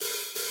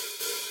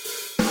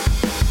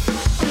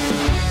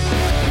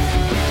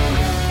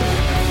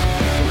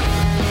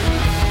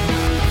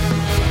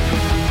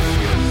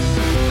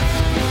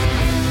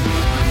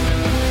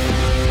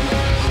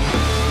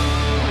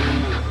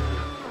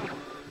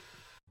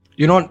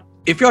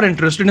if you're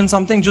interested in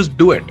something, just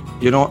do it,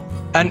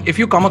 and if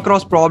you come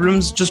across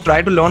problems, just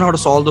try to learn how to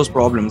solve those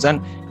problems. And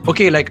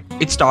okay, like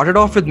it started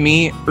off with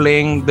me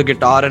playing the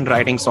guitar and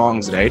writing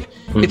songs, right?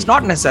 It's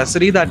not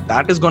necessary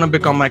that is going to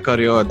become my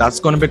career, that's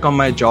going to become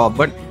my job,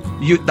 but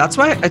that's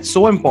why it's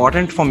so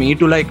important for me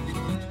to like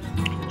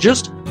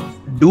just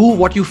do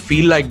what you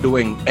feel like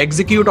doing,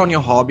 execute on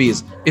your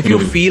hobbies. If you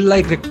feel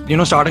like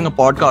starting a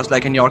podcast,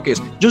 like in your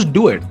case, just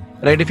do it,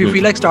 right? If you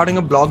feel like starting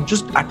a blog,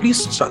 just at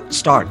least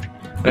start,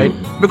 right?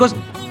 Because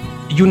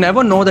you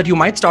never know that you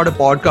might start a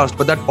podcast,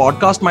 but that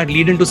podcast might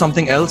lead into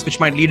something else, which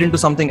might lead into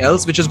something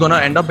else, which is going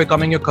to end up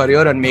becoming your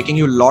career and making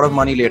you a lot of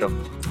money later.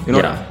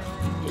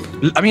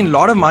 I mean, a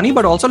lot of money,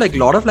 but also like a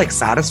lot of like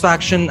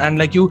satisfaction, and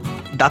like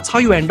that's how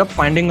you end up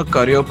finding a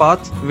career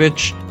path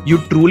which you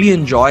truly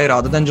enjoy,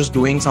 rather than just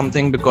doing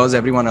something because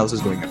everyone else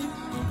is doing it.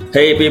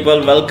 Hey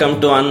people,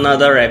 welcome to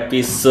another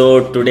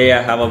episode. Today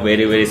I have a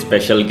very, very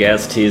special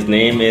guest. His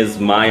name is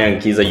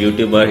Mayank. He's a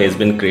YouTuber. He's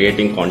been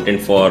creating content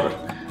for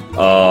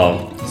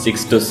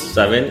 6 to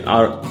 7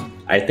 or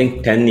I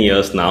think 10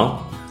 years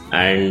now.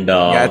 And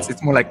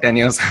it's more like 10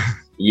 years.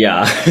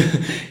 Yeah,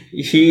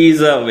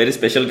 he's a very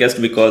special guest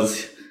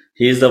because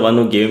he's the one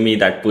who gave me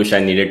that push I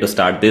needed to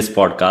start this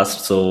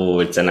podcast.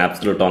 So it's an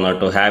absolute honor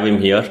to have him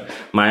here.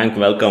 Mayank,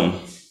 welcome.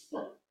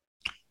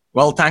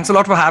 Well, thanks a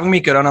lot for having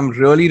me, Kiran. I'm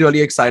really, really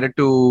excited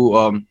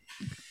to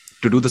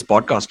do this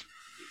podcast.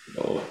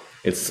 Oh,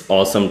 it's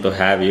awesome to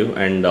have you.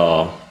 And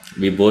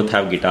we both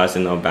have guitars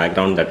in our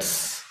background.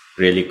 That's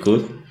really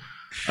cool.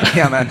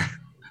 Yeah, man.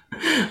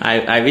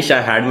 I wish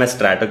I had my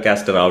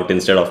Stratocaster out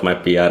instead of my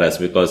PRS,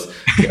 because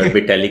it would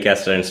be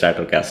Telecaster and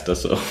Stratocaster.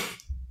 So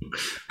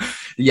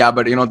yeah,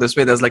 but this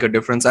way there's like a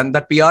difference. And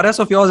that PRS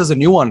of yours is a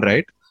new one,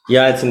 right?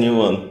 Yeah, it's a new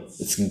one.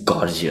 It's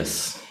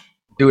gorgeous.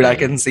 Dude, I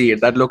can see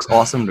it. That looks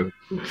awesome, dude.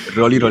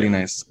 Really, really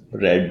nice.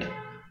 Red.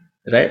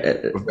 Right?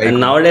 And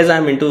nowadays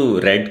I'm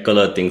into red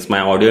color things. My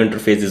audio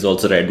interface is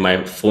also red.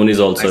 My phone is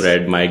also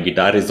red. My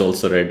guitar is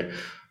also red.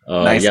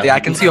 Nice. Yeah,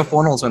 I can see your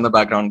phone also in the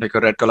background, like a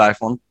red color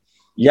iPhone.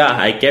 Yeah,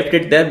 I kept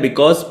it there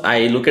because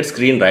I look at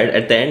screen, right?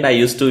 At the end, I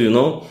used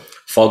to,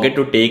 forget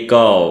to take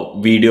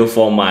a video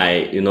for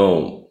my,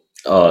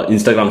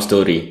 Instagram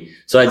story.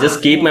 So I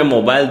just keep my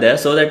mobile there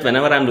so that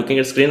whenever I'm looking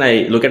at screen,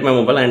 I look at my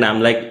mobile and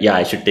I'm like, yeah,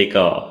 I should take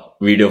a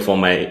video for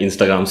my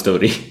Instagram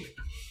story.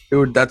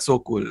 Dude, that's so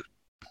cool.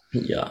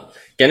 Yeah.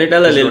 Can you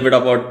tell a little bit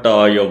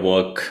about your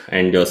work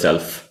and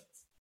yourself?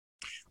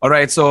 All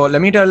right. So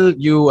let me tell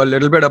you a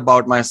little bit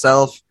about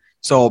myself.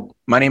 So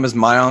my name is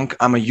Mayank.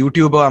 I'm a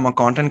YouTuber. I'm a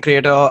content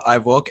creator. I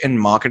work in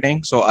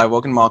marketing. So I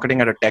work in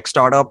marketing at a tech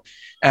startup.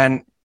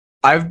 And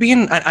I've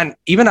been, and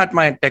even at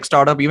my tech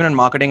startup, even in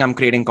marketing, I'm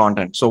creating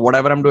content. So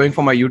whatever I'm doing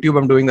for my YouTube,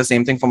 I'm doing the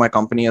same thing for my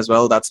company as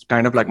well. That's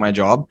kind of like my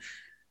job.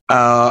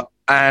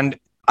 And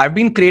I've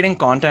been creating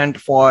content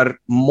for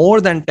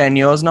more than 10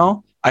 years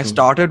now. I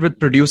started with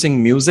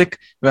producing music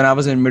when I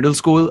was in middle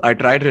school. I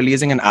tried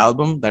releasing an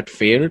album that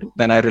failed.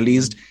 Then I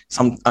released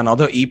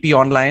another EP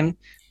online,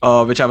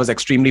 which I was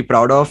extremely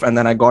proud of. And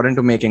then I got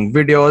into making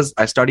videos.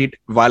 I studied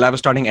while I was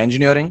studying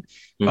engineering,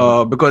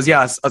 because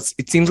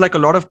it seems like a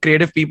lot of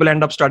creative people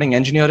end up studying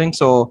engineering.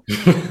 So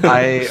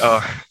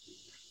I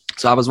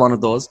was one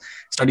of those,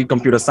 studied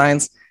computer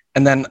science.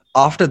 And then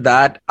after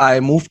that, I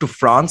moved to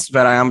France,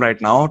 where I am right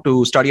now,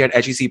 to study at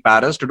HEC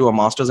Paris to do a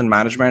master's in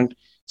management,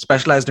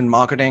 specialized in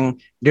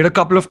marketing, did a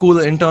couple of cool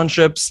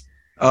internships,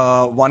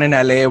 one in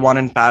LA, one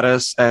in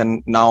Paris,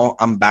 and now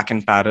I'm back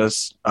in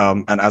Paris.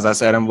 And as I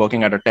said, I'm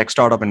working at a tech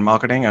startup in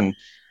marketing, and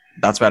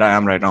that's where I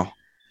am right now.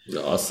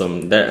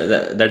 Awesome.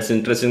 That's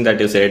interesting that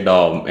you said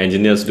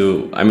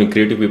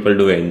creative people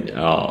do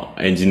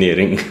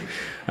engineering.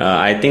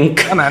 I think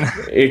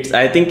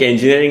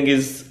engineering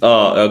is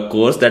a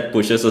course that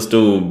pushes us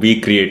to be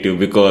creative,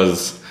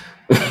 because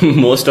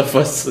most of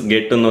us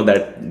get to know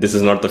that this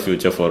is not the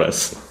future for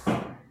us.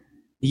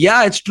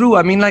 Yeah, it's true.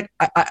 I mean, like,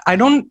 I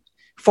don't,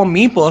 for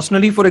me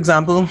personally, for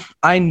example,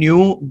 I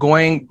knew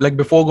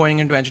before going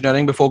into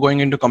engineering, before going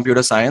into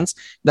computer science,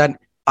 that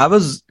I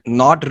was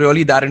not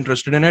really that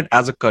interested in it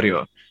as a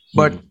career.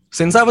 But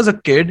since I was a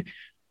kid,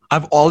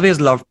 I've always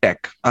loved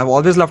tech. I've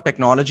always loved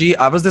technology.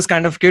 I was this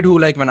kind of kid who,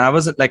 like, when I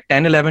was like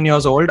 10, 11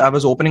 years old, I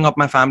was opening up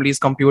my family's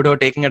computer,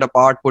 taking it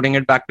apart, putting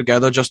it back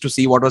together just to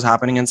see what was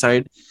happening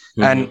inside.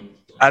 And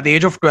at the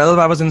age of 12,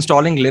 I was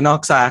installing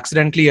Linux. I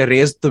accidentally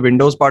erased the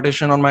Windows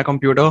partition on my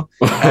computer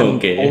and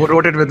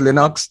overwrote it with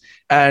Linux.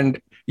 And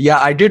yeah,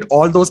 I did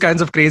all those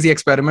kinds of crazy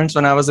experiments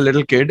when I was a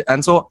little kid.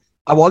 And so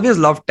I've always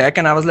loved tech.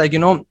 And I was like,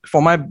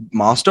 for my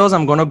master's,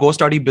 I'm going to go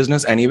study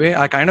business anyway.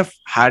 I kind of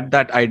had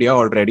that idea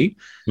already.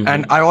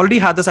 And I already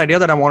had this idea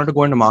that I wanted to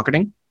go into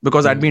marketing,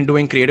 because I'd been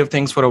doing creative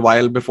things for a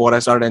while before I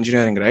started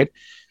engineering, right?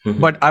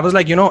 But I was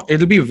like,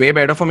 it'll be way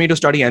better for me to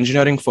study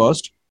engineering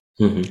first.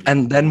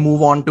 And then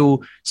move on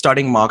to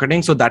studying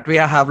marketing. So that way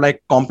I have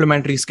like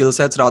complementary skill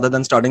sets rather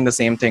than studying the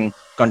same thing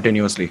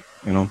continuously,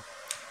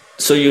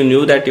 So you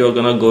knew that you were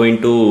going to go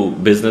into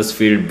business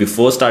field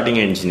before starting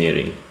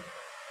engineering?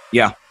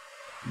 Yeah.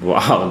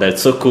 Wow,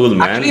 that's so cool,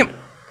 man.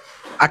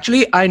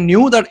 Actually, I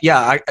knew that.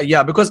 Yeah,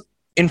 because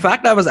In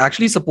fact, I was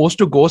actually supposed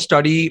to go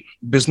study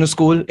business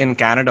school in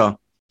Canada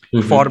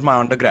for my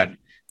undergrad,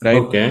 right?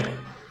 Okay.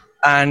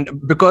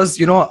 And because,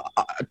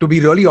 to be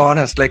really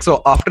honest, like,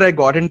 so after I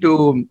got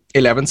into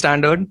 11th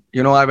standard,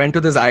 I went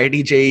to this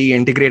IIT JEE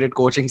integrated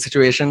coaching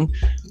situation.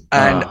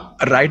 And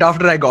right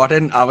after I got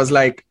in, I was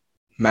like,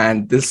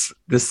 man, this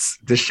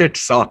shit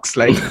sucks.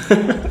 Like,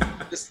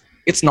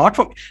 it's not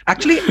for me.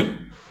 Actually,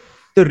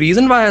 the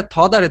reason why I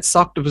thought that it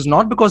sucked, it was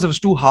not because it was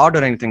too hard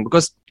or anything.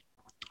 Because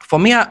for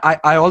me,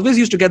 I always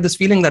used to get this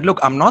feeling that, look,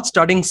 I'm not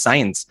studying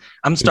science.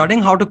 I'm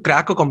studying how to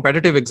crack a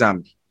competitive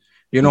exam,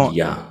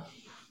 Yeah.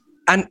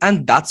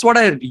 And that's what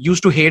I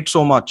used to hate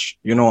so much.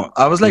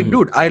 I was like,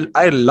 dude,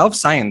 I love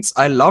science.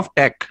 I love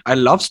tech. I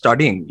love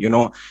studying,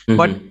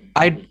 but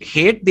I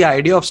hate the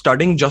idea of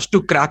studying just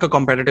to crack a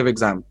competitive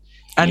exam.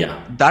 And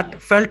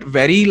that felt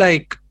very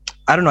like,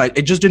 I don't know,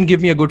 it just didn't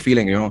give me a good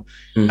feeling,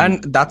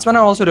 And that's when I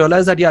also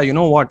realized that, yeah, you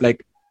know what,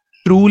 like,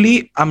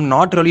 truly, I'm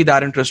not really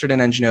that interested in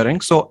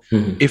engineering. So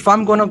if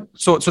I'm going to,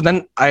 so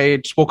then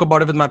I spoke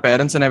about it with my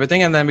parents and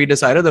everything. And then we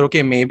decided that,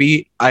 okay,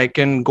 maybe I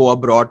can go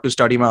abroad to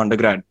study my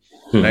undergrad.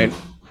 Right.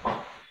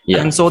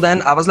 Yeah. And so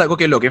then I was like,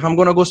 okay, look, if I'm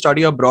going to go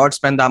study abroad,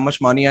 spend that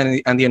much money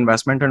and the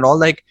investment and all,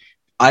 like,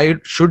 I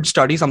should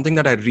study something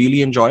that I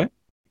really enjoy,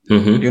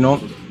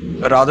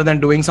 rather than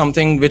doing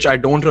something which I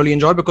don't really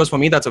enjoy, because for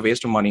me, that's a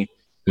waste of money.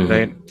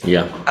 Right.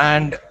 Yeah.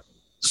 And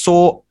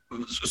so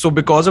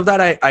because of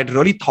that, I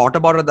really thought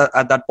about it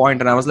at that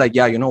point, and I was like,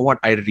 yeah, you know what?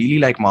 I really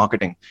like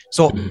marketing.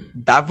 So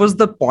that was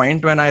the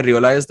point when I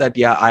realized that,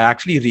 yeah, I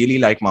actually really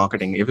like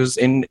marketing. It was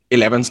in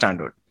 11th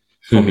standard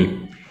for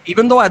me.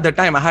 Even though at the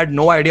time I had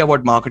no idea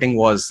what marketing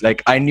was.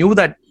 Like, I knew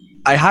that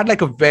I had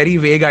like a very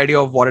vague idea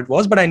of what it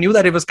was, but I knew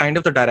that it was kind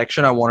of the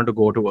direction I wanted to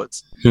go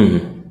towards.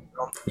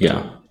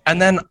 Yeah. And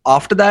then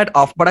after that,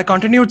 but I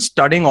continued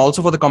studying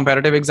also for the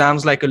competitive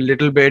exams, like a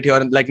little bit here,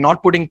 and like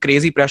not putting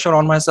crazy pressure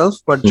on myself,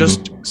 but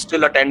just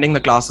still attending the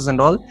classes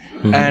and all.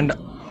 And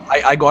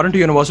I got into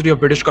University of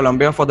British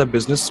Columbia for the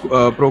business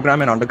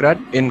program in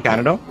undergrad in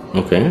Canada.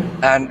 Okay.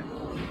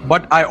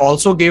 But I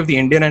also gave the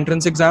Indian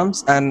entrance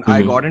exams, and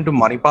I got into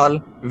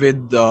Manipal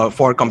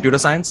for computer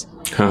science,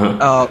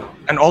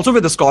 and also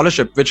with a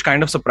scholarship, which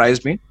kind of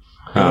surprised me.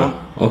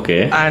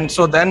 Okay. And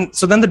so then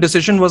the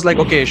decision was like,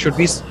 okay, should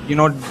we,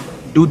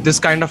 do this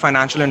kind of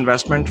financial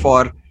investment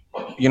for,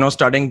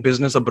 studying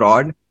business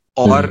abroad,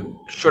 or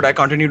should I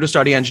continue to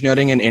study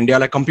engineering in India,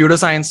 like computer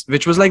science,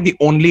 which was like the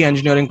only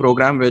engineering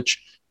program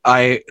which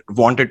I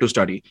wanted to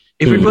study.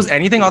 If it was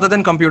anything other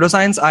than computer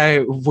science, I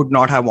would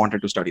not have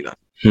wanted to study that.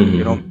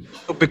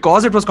 So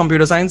because it was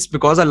computer science,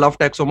 because I love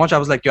tech so much, I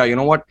was like, yeah, you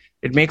know what?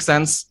 It makes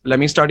sense. Let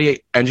me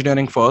study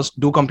engineering first,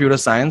 do computer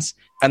science.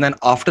 And then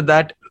after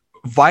that,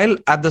 while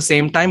at the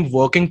same time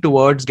working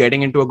towards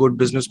getting into a good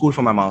business school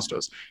for my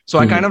master's. So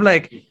I kind of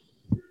like,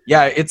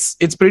 yeah,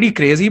 it's pretty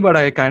crazy, but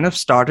I kind of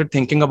started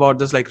thinking about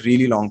this like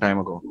really long time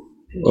ago.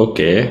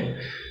 Okay.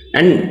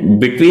 And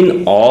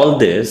between all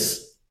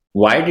this,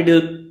 why did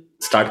you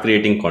start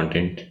creating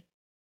content?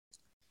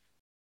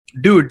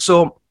 Dude,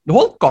 so the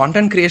whole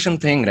content creation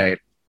thing, right?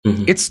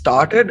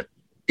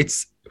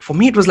 For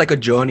me, it was like a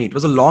journey. It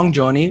was a long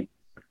journey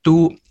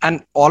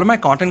and all of my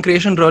content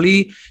creation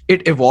really,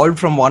 it evolved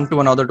from one to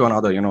another.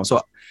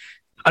 So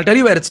I'll tell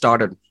you where it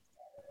started.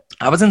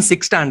 I was in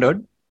 6th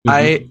standard.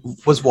 I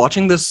was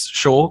watching this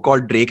show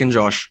called Drake and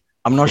Josh.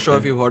 I'm not sure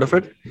if you've heard of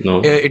it.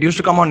 No. It used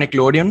to come on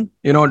Nickelodeon.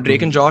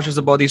 Drake and Josh is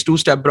about these two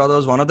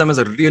stepbrothers. One of them is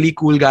a really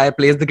cool guy,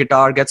 plays the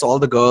guitar, gets all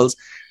the girls,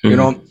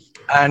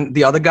 and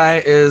the other guy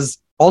is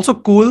also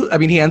cool. I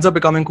mean, he ends up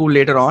becoming cool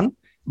later on,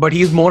 but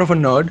he's more of a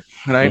nerd,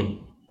 right?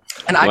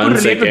 And I could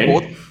relate with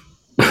both.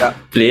 Yeah.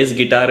 Plays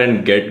guitar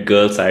and get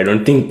girls, I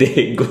don't think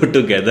they go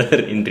together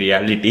in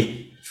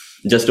reality.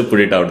 Just to put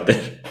it out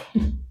there.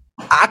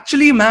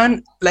 Actually,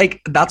 man,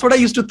 like that's what I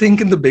used to think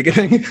in the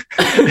beginning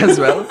as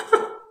well.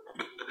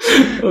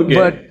 Okay.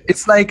 But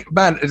it's like,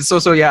 man,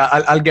 so yeah,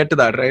 I'll get to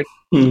that, right?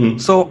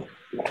 So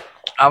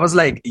I was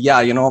like,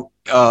 yeah,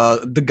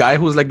 the guy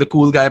who's like the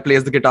cool guy,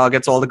 plays the guitar,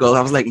 gets all the girls.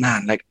 I was like,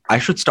 man, like I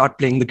should start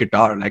playing the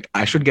guitar. Like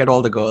I should get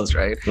all the girls,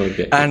 right?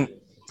 Okay. And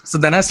so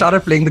then I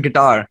started playing the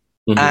guitar,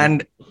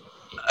 and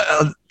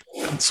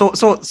so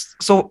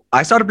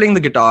I started playing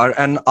the guitar,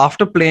 and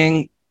after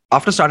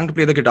starting to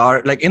play the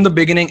guitar, like in the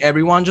beginning,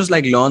 everyone just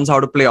like learns how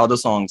to play other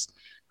songs,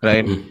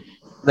 right?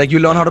 Like you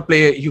learn how to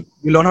play, you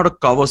learn how to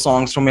cover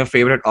songs from your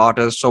favorite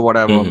artists or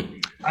whatever.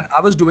 And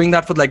I was doing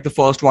that for like the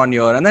first 1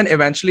 year. And then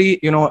eventually,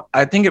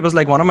 I think it was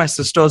like one of my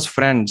sister's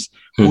friends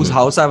whose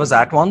house I was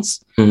at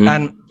once.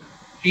 And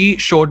she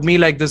showed me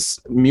like this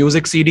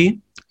music CD.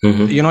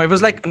 It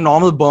was like a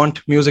normal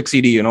burnt music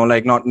CD,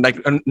 like not like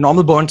a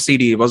normal burnt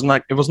CD. It wasn't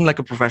like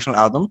a professional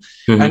album.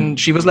 And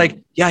she was like,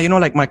 yeah,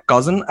 like my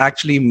cousin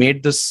actually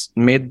made this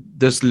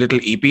little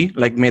EP,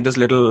 like made this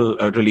little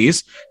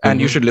release,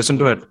 and you should listen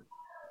to it.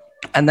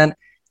 And then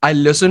I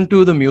listened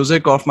to the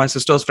music of my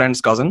sister's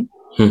friend's cousin,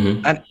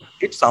 and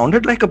it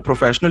sounded like a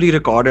professionally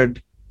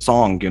recorded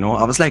song.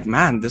 I was like,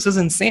 man, this is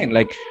insane.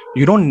 Like,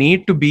 you don't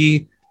need to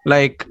be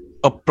like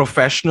a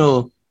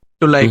professional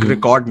to like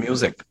record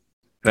music,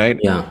 right?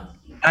 Yeah.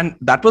 And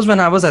that was when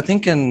I was, I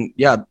think when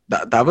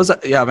I was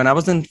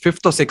in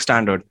 5th or 6th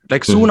standard,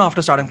 like soon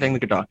after starting playing the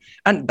guitar.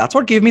 And that's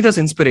what gave me this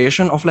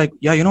inspiration of like,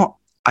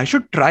 I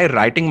should try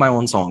writing my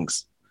own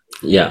songs.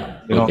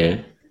 Yeah.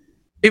 Okay.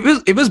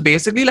 It was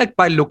basically like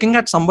by looking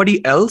at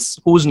somebody else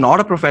who's not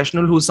a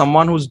professional, who's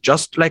someone who's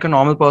just like a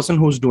normal person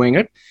who's doing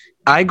it.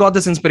 I got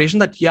this inspiration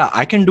that,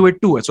 I can do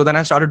it too. So then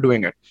I started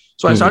doing it.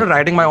 So I started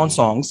writing my own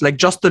songs, like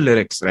just the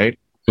lyrics, right?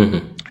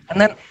 And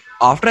then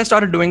after I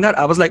started doing that,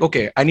 I was like,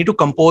 okay, I need to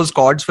compose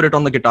chords for it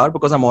on the guitar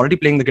because I'm already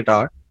playing the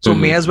guitar. So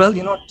may as well,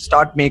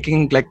 start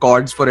making like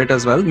chords for it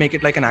as well, make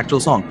it like an actual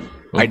song.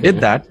 I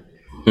did that.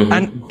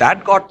 And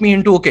that got me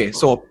into, okay,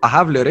 so I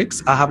have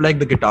lyrics, I have like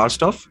the guitar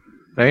stuff,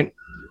 right?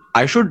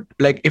 I should,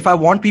 like, if I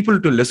want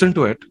people to listen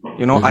to it,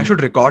 I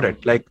should record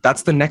it. Like,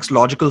 that's the next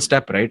logical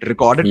step, right?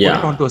 Record it, put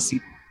it onto a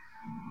CD,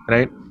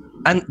 right?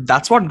 And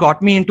that's what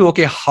got me into,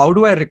 okay, how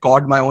do I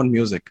record my own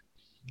music?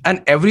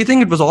 And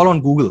everything, it was all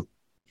on Google.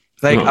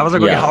 Like, I was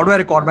like, okay, how do I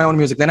record my own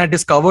music? Then I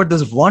discovered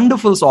this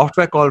wonderful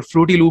software called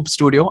Fruity Loop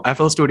Studio,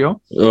 FL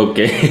Studio.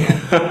 Okay.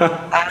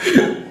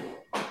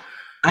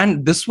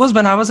 And this was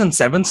when I was in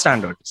 7th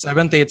standard,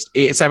 7th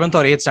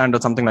or 8th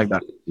standard, something like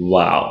that.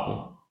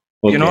 Wow.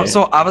 Okay.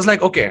 So I was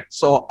like, okay,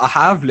 so I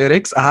have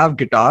lyrics, I have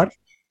guitar,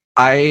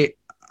 I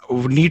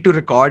need to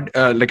record,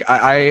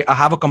 I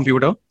have a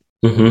computer,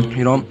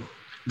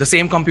 the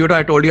same computer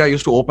I told you I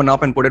used to open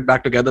up and put it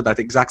back together, that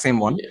exact same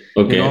one.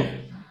 Okay.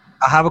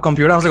 I have a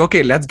computer. I was like,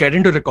 okay, let's get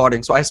into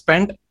recording. So I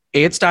spent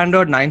 8th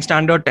standard, 9th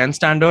standard, 10th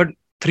standard,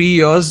 3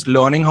 years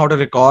learning how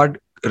to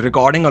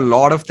recording a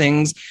lot of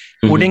things,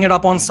 putting it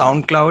up on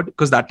SoundCloud,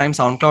 because that time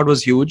SoundCloud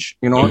was huge,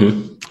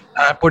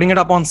 putting it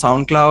up on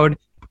SoundCloud,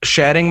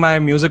 sharing my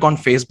music on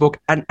Facebook.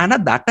 And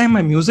at that time,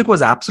 my music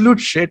was absolute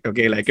shit.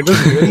 Okay. Like it was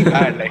really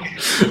bad. Like,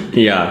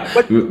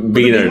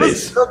 beginner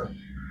days.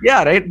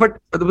 Yeah. Right. But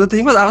the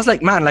thing was, I was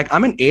like, man, like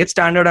I'm in 8th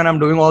standard and I'm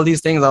doing all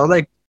these things. I was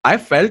like, I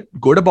felt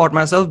good about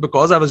myself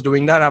because I was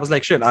doing that. I was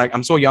like, shit,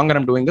 I'm so young and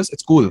I'm doing this.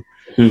 It's cool.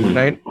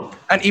 Right.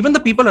 And even the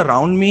people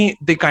around me,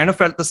 they kind of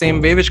felt the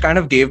same way, which kind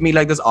of gave me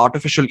like this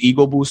artificial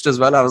ego boost as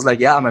well. I was like,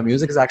 yeah, my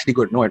music is actually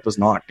good. No, it was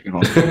not,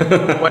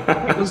 But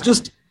it was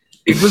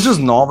just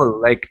novel.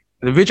 Like,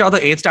 which other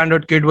 8th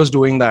standard kid was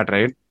doing that,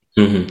 right?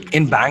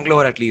 In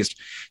Bangalore, at least.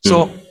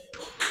 So,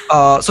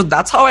 so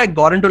that's how I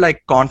got into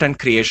like content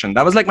creation.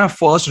 That was like my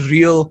first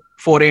real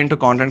foray into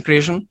content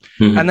creation.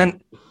 And then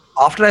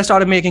after I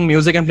started making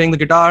music and playing the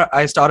guitar,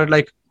 I started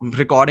like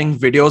recording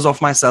videos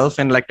of myself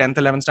in like 10th,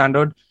 11th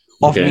standard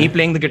of me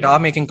playing the guitar,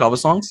 making cover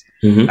songs.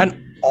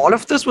 And all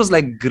of this was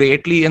like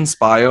greatly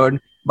inspired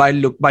by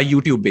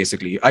YouTube,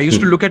 basically. I used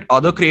to look at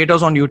other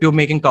creators on YouTube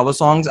making cover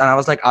songs and I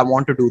was like, I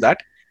want to do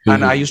that.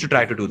 And I used to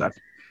try to do that,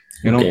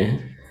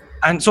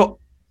 And so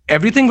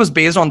everything was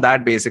based on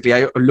that, basically.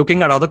 I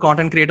looking at other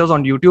content creators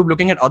on YouTube,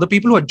 looking at other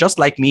people who are just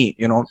like me,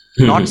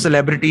 not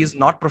celebrities,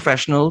 not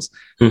professionals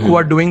who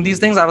are doing these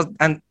things.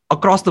 And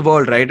across the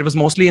world, right? It was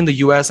mostly in the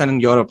US and in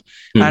Europe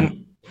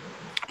and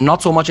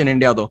not so much in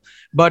India though,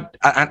 but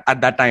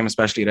at that time,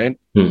 especially, right?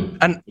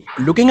 And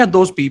looking at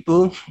those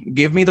people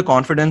gave me the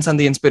confidence and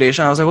the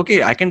inspiration. I was like,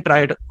 okay, I can try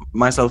it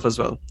myself as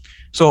well.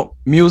 So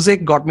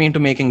music got me into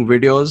making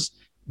videos.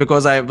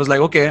 Because I was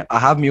like, okay, I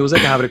have music,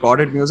 I have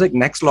recorded music.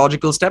 Next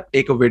logical step,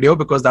 take a video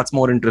because that's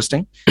more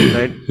interesting,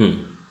 right?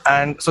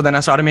 And so then I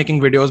started making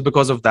videos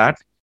because of that.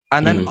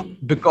 And then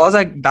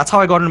that's how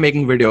I got into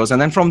making videos. And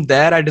then from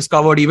there, I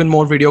discovered even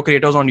more video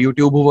creators on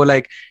YouTube who were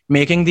like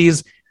making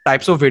these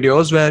types of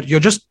videos where you're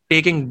just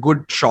taking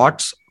good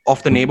shots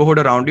of the neighborhood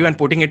around you and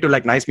putting it to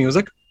like nice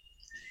music.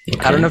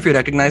 I don't know if you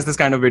recognize this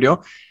kind of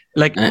video.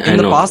 Like in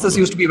the past, this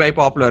used to be very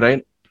popular,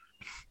 right?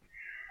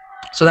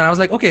 So then I was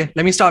like, okay,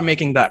 let me start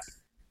making that.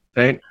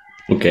 Right.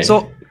 Okay.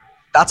 So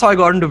that's how I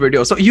got into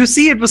video. So you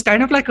see, it was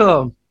kind of like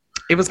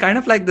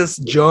this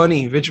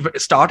journey, which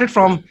started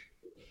from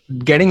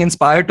getting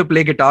inspired to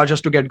play guitar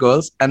just to get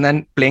girls and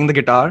then playing the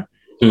guitar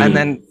and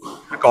then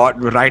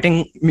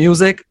writing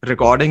music,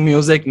 recording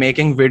music,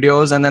 making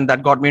videos. And then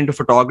that got me into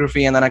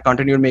photography. And then I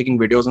continued making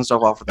videos and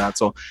stuff after that.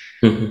 So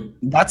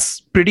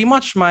that's pretty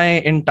much my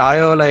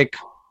entire like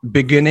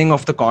beginning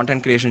of the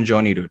content creation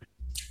journey, dude.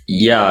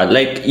 Yeah,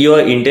 like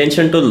your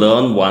intention to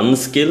learn one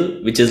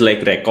skill, which is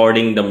like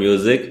recording the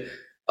music,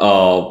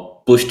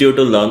 pushed you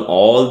to learn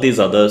all these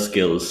other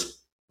skills,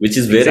 which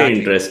is very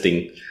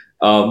interesting.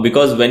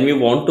 Because when we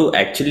want to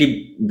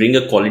actually bring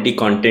a quality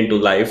content to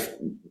life,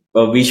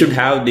 we should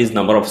have these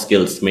number of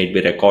skills,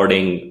 maybe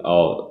recording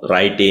or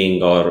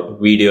writing or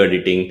video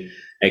editing,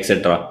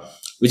 etc.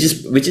 Which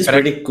is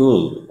pretty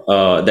cool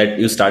that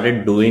you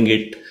started doing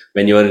it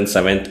when you were in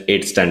 7th,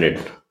 8th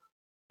standard.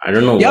 I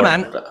don't know. Yeah,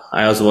 man.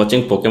 I was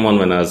watching Pokemon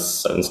when I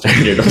was 7th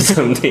standard or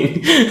something.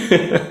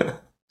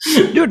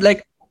 Dude,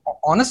 like,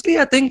 honestly,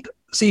 I think,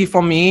 see,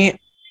 for me,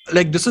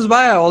 like, this is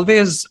why I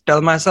always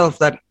tell myself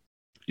that,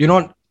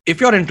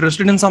 if you're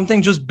interested in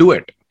something, just do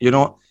it,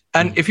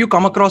 and if you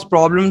come across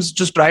problems,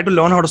 just try to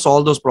learn how to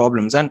solve those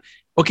problems. And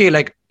okay,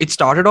 like, it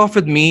started off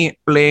with me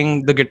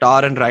playing the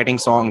guitar and writing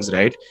songs,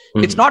 right?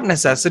 It's not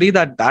necessary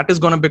that is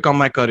going to become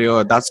my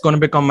career. That's going to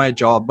become my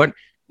job. But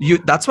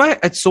that's why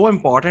it's so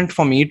important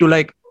for me to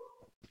like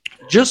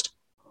just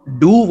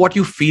do what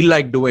you feel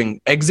like doing,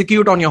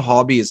 execute on your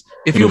hobbies.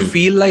 If you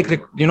feel like,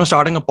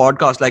 starting a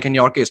podcast, like in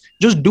your case,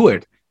 just do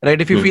it,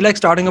 right? If you feel like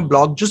starting a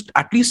blog, just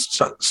at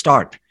least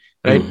start,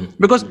 right?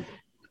 Because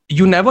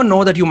you never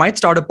know that you might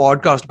start a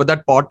podcast, but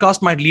that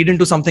podcast might lead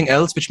into something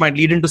else, which might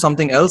lead into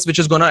something else, which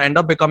is going to end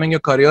up becoming your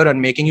career and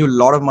making you a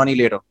lot of money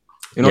later.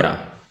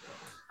 Yeah,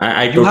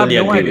 I totally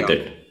agree with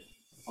it.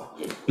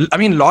 I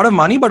mean, a lot of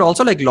money, but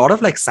also like a lot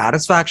of like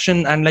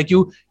satisfaction, and like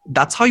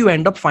that's how you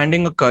end up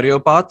finding a career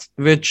path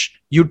which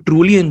you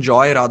truly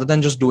enjoy, rather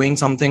than just doing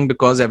something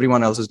because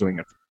everyone else is doing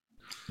it.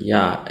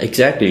 Yeah,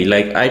 exactly.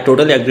 Like I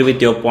totally agree with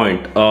your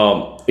point.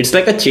 It's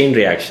like a chain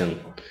reaction.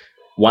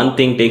 One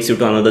thing takes you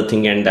to another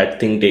thing, and that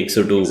thing takes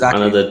you to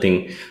another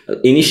thing.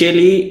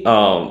 Initially,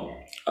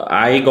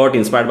 I got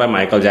inspired by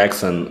Michael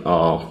Jackson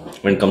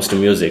when it comes to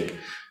music.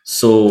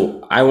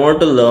 So I wanted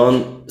to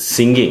learn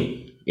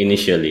singing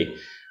initially,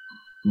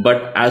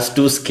 but I was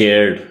too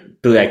scared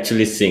to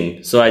actually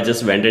sing. So I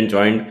just went and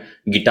joined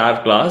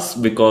guitar class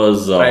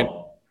because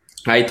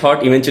I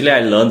thought eventually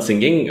I'll learn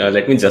singing.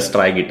 Let me just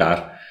try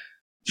guitar.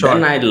 Sure.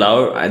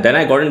 Then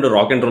I got into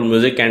rock and roll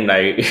music, and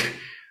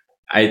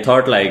I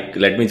thought like,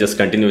 let me just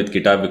continue with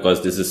guitar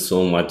because this is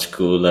so much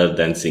cooler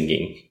than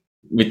singing.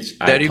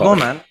 There you go,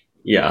 man.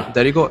 Yeah.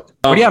 There you go.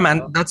 But yeah,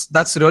 man,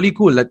 that's really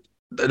cool. That,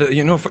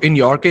 in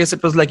your case,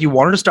 it was like you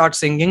wanted to start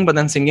singing, but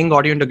then singing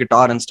got you into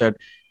guitar instead.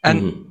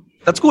 And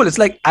that's cool. It's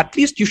like, at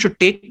least you should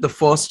take the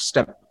first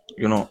step,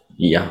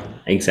 Yeah,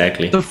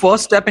 exactly. The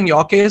first step in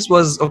your case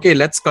was, okay,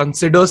 let's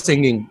consider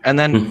singing. And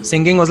then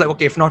singing was like,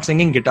 okay, if not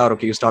singing, guitar,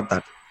 okay, you start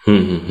that.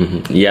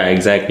 Yeah,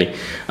 exactly.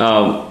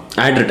 I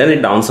had written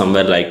it down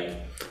somewhere, like,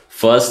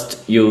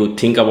 first you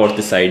think about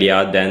this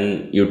idea,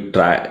 then you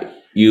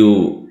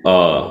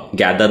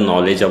gather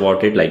knowledge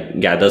about it, like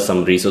gather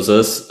some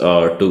resources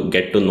to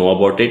get to know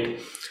about it,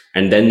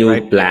 and then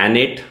you plan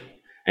it,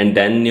 and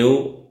then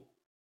you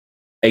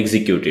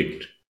execute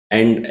it.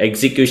 And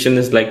execution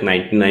is like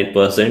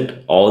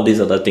 99%. All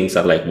these other things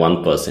are like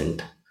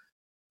 1%.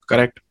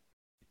 Correct.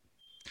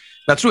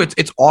 That's true.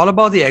 It's all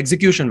about the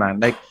execution,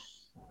 man. Like,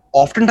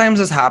 oftentimes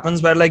this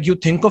happens where like you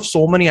think of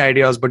so many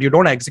ideas, but you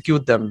don't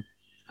execute them.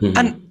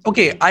 And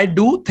okay, I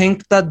do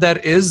think that there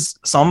is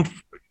some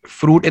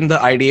fruit in the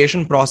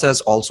ideation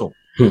process also.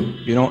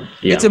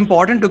 It's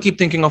important to keep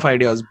thinking of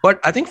ideas.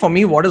 But I think for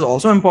me, what is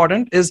also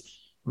important is,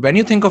 when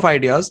you think of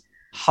ideas,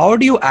 how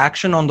do you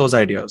action on those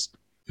ideas?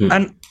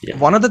 And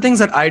one of the things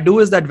that I do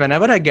is that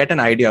whenever I get an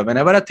idea,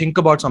 whenever I think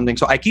about something,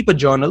 so I keep a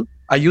journal.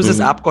 I use this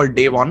app called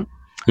Day One.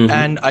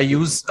 And I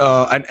use,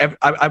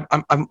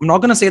 I'm not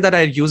going to say that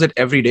I use it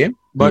every day,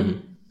 but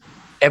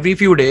every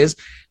few days,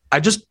 I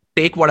just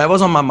take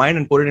whatever's on my mind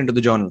and put it into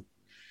the journal.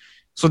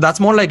 So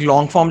that's more like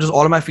long form, just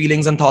all of my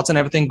feelings and thoughts and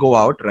everything go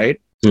out, right?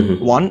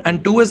 One.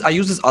 And two is I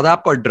use this other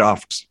app called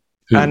Drafts.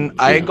 And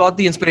I got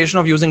the inspiration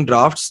of using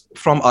Drafts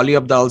from Ali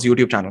Abdal's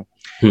YouTube channel.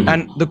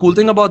 And the cool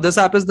thing about this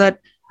app is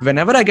that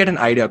whenever I get an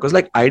idea, because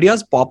like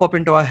ideas pop up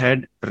into our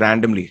head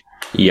randomly.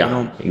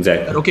 Yeah,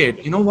 exactly. Okay,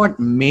 you know what?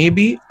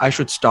 Maybe I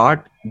should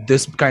start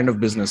this kind of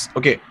business.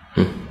 Okay,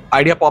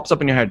 idea pops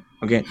up in your head.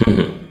 Okay,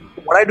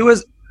 what I do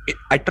is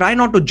I try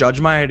not to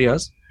judge my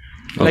ideas.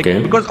 Like,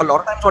 because a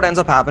lot of times what ends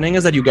up happening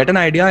is that you get an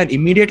idea and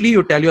immediately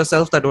you tell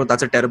yourself that, oh,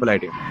 that's a terrible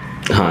idea.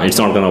 It's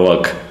not going to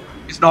work.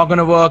 It's not going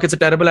to work. It's a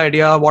terrible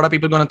idea. What are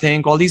people going to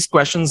think? All these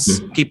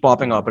questions keep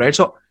popping up, right?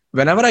 So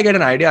whenever I get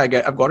an idea,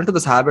 I've got into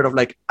this habit of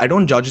like, I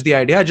don't judge the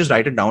idea. I just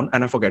write it down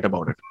and I forget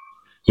about it.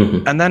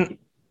 And then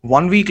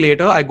 1 week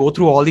later, I go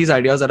through all these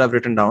ideas that I've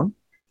written down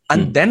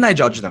and then I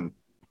judge them.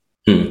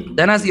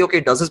 Then I see,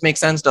 okay, does this make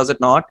sense? Does it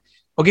not?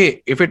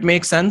 Okay, if it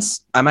makes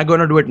sense, am I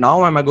going to do it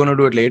now? Am I going to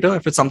do it later?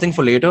 If it's something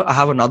for later, I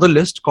have another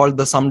list called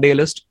the someday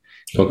list,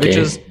 which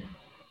is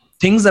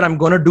things that I'm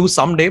going to do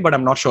someday, but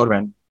I'm not sure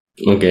when.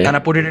 And I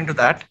put it into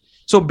that.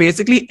 So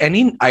basically,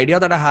 any idea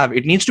that I have,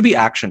 it needs to be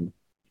action.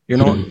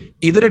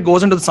 Either it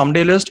goes into the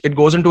someday list, it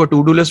goes into a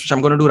to-do list, which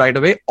I'm going to do right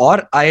away,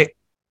 or I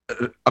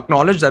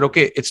acknowledge that,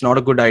 okay, it's not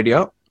a good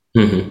idea.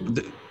 And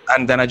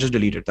then I just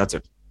delete it. That's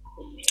it.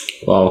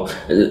 Wow.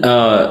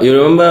 You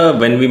remember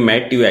when we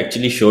met, you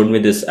actually showed me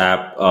this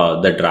app,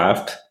 the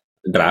draft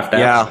app.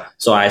 Yeah.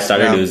 So I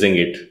started using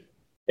it.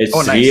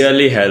 It's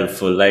really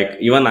helpful. Like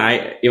even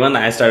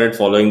I started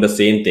following the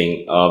same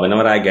thing.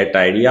 Whenever I get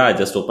idea, I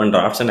just open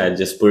drafts and I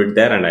just put it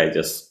there and I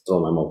just throw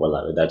my mobile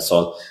away. That's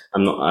all.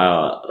 I'm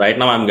not, right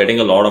now I'm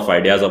getting a lot of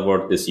ideas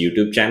about this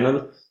YouTube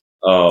channel.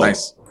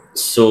 Nice.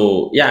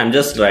 So yeah, I'm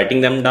just writing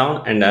them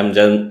down and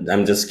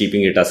I'm just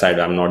keeping it aside.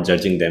 I'm not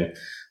judging them.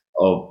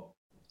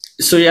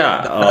 So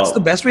yeah, that's the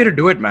best way to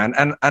do it, man.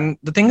 And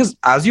the thing is,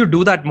 as you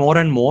do that more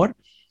and more,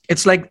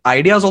 it's like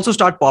ideas also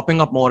start popping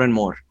up more and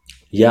more.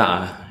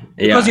 Yeah.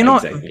 Because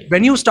exactly.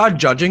 When you start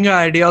judging your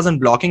ideas and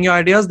blocking your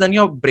ideas, then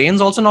your brain's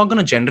also not going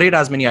to generate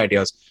as many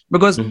ideas,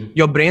 because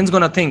your brain's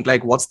going to think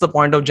like, what's the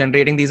point of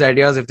generating these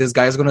ideas if this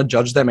guy is going to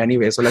judge them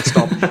anyway? So let's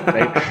stop.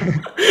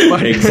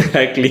 Right?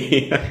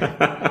 Exactly.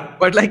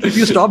 But like, if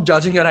you stop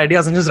judging your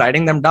ideas and just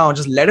writing them down,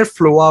 just let it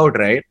flow out,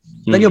 right?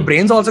 then your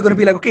brain's also going to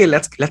be like, okay,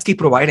 let's keep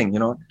providing,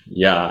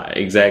 Yeah,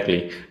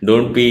 exactly.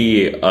 Don't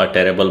be a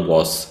terrible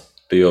boss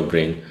to your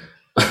brain.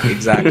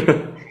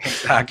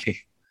 Exactly.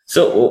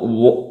 So,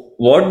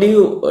 what do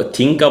you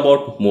think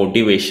about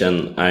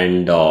motivation,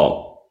 and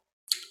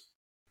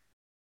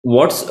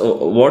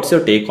what's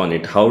your take on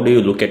it? How do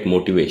you look at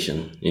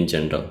motivation in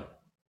general?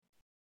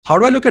 How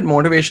do I look at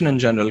motivation in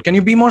general? Can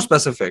you be more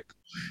specific?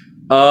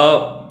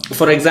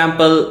 For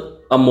example,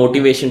 a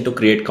motivation to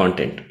create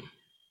content.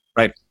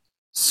 Right.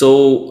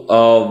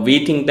 So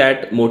we think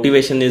that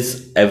motivation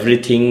is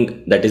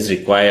everything that is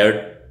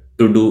required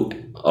to do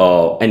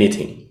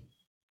anything.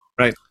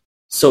 Right.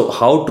 So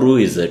how true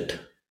is it?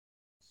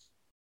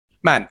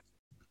 Man,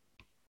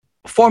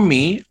 for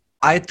me,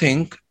 I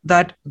think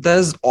that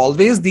there's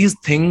always these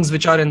things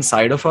which are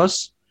inside of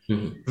us,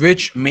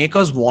 which make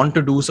us want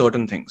to do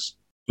certain things.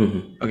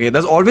 Okay,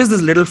 there's always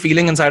this little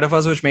feeling inside of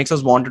us which makes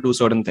us want to do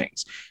certain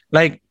things.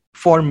 Like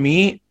for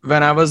me,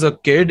 when I was a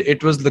kid,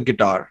 it was the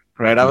guitar,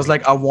 right? I was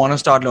like, I want to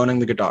start learning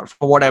the guitar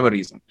for whatever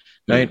reason,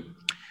 right?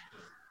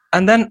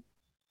 And then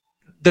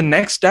the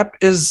next step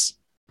is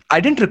I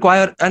didn't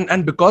require,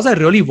 and because I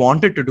really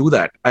wanted to do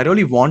that, I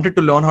really wanted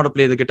to learn how to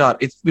play the guitar.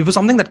 It was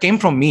something that came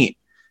from me,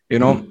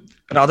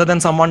 rather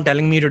than someone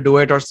telling me to do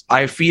it, or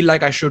I feel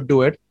like I should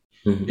do it.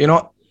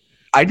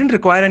 I didn't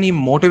require any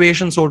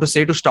motivation, so to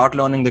say, to start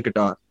learning the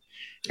guitar.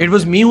 It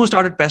was me who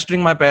started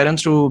pestering my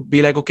parents to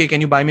be like, okay,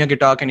 can you buy me a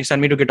guitar? Can you send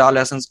me to guitar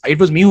lessons? It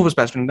was me who was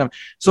pestering them.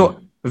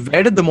 So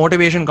where did the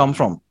motivation come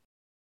from?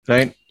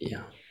 Right?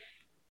 Yeah.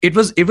 It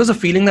was a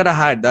feeling that I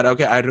had that,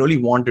 okay, I really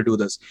want to do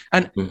this.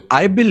 And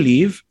I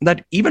believe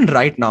that even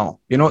right now,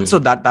 so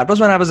that was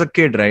when I was a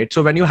kid, right?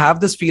 So when you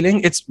have this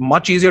feeling, it's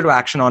much easier to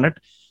action on it.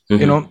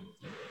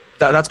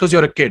 That's because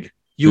you're a kid.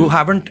 You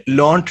haven't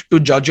learned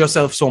to judge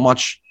yourself so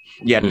much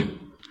yet,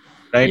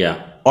 right?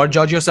 Yeah. Or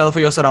judge yourself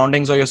or your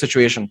surroundings or your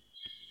situation.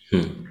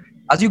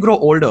 As you grow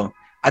older,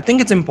 I think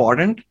it's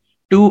important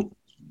to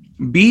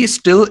be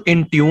still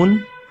in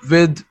tune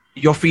with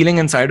your feeling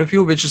inside of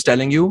you, which is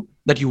telling you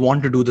that you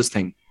want to do this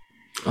thing.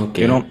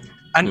 Okay.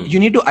 And you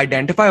need to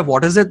identify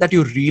what is it that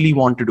you really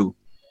want to do,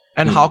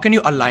 and how can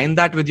you align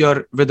that with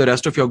the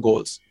rest of your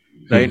goals,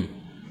 right?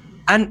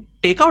 And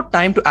take out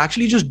time to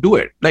actually just do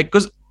it. Like,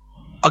 because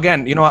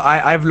again,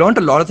 I've learned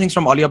a lot of things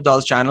from Ali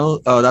Abdal's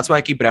channel. That's why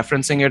I keep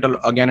referencing it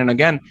again and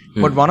again.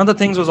 But one of the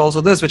things was also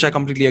this, which I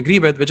completely agree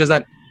with, which is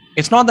that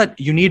it's not that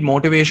you need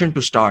motivation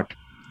to start.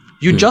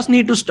 You just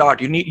need to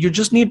start. You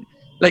just need,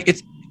 like,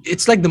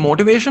 it's like the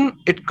motivation,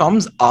 it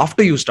comes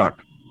after you start.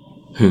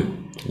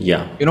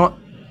 Yeah.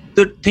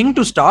 The thing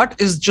to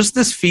start is just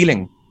this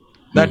feeling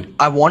that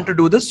I want to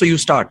do this. So you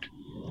start.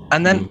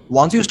 And then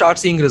once you start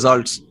seeing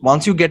results,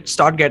 once you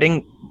start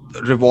getting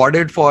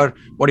rewarded for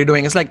what you're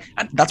doing, it's like,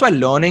 and that's why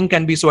learning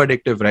can be so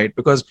addictive, right?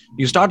 Because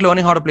you start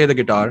learning how to play the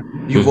guitar,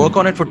 you work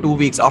on it for 2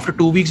 weeks. After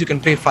 2 weeks, you can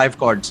play 5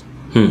 chords.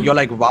 You're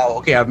like, wow,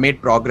 okay, I've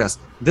made progress.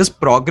 This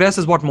progress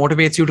is what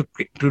motivates you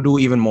to do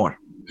even more.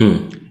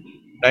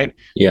 Right?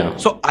 Yeah.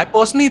 So I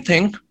personally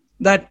think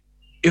that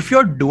if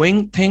you're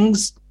doing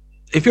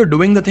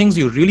the things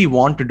you really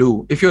want to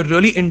do, if you're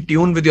really in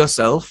tune with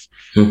yourself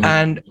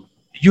and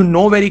you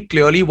know very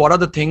clearly what are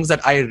the things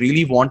that I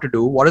really want to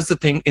do, what is the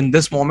thing in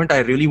this moment I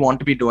really want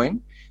to be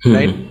doing,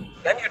 right?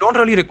 Then you don't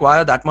really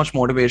require that much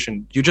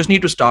motivation. You just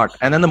need to start.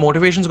 And then the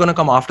motivation is going to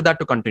come after that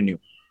to continue.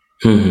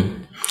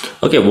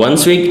 Okay,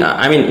 once we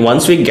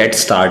get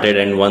started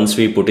and once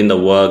we put in the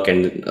work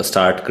and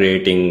start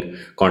creating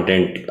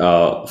content,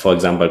 for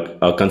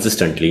example,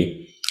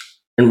 consistently,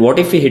 and what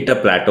if we hit a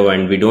plateau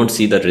and we don't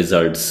see the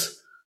results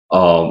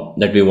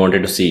that we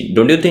wanted to see?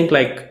 Don't you think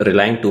like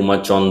relying too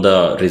much on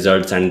the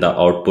results and the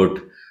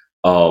output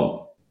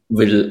will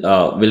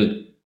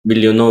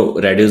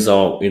reduce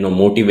our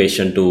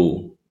motivation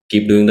to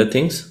keep doing the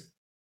things?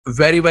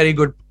 Very, very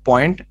good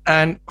point.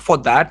 And for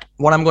that,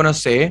 what I'm going to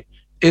say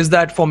is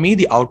that for me,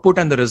 the output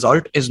and the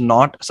result is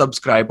not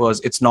subscribers,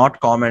 it's not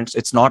comments,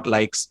 it's not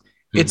likes,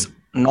 it's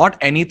not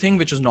anything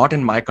which is not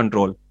in my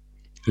control.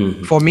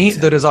 For me,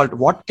 the result,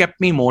 what kept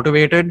me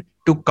motivated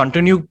to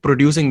continue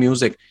producing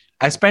music,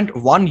 I spent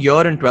 1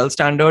 year in 12th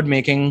standard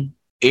making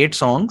 8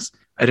 songs.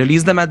 I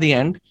released them at the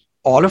end.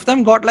 All of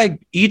them got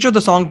each of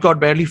the songs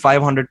got barely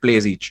 500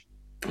 plays each.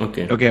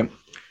 Okay.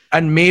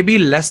 And maybe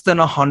less than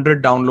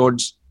 100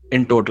 downloads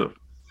in total.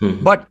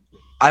 But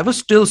I was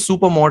still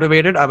super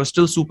motivated. I was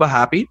still super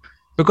happy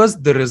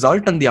because the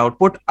result and the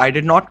output, I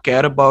did not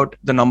care about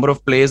the number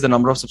of plays, the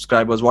number of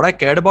subscribers. What I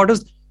cared about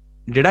is,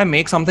 did I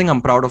make something I'm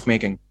proud of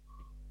making?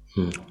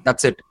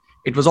 That's it.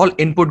 It was all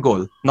input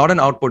goal, not an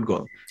output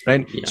goal,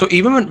 right? Yeah. So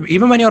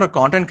even when you're a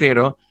content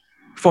creator,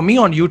 for me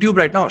on YouTube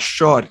right now,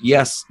 sure,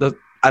 yes,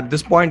 at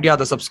this point, yeah,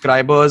 the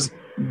subscribers,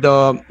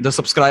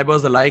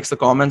 the likes, the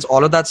comments,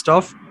 all of that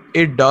stuff,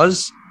 it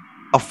does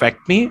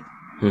affect me.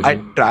 I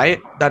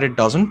try that it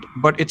doesn't,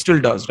 but it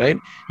still does, right?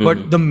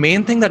 But the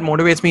main thing that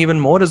motivates me even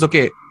more is,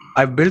 okay,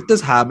 I've built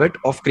this habit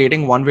of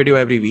creating 1 video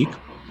every week.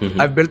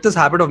 I've built this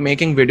habit of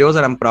making videos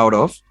that I'm proud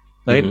of,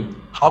 right?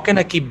 How can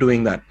I keep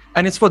doing that?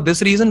 And it's for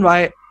this reason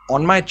why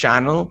on my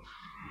channel,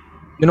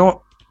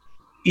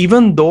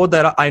 even though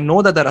I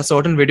know that there are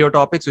certain video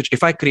topics which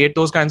if I create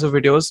those kinds of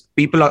videos,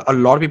 a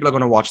lot of people are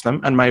going to watch them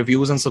and my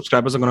views and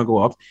subscribers are going to go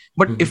up.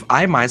 But if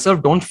I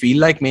myself don't feel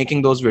like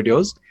making those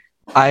videos,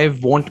 I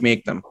won't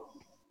make them.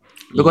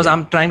 Because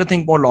I'm trying to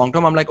think more long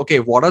term. I'm like, okay,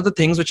 what are the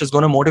things which is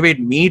going to motivate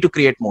me to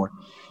create more?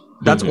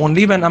 That's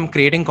only when I'm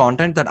creating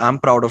content that I'm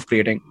proud of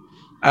creating.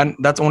 And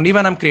that's only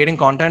when I'm creating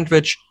content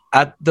which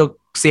at the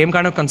same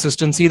kind of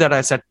consistency that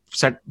I set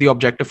the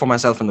objective for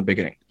myself in the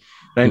beginning.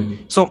 Right.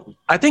 So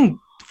I think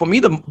for me,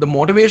 the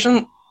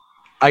motivation,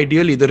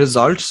 ideally, the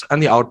results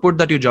and the output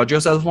that you judge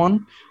yourself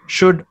on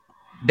should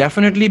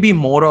definitely be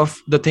more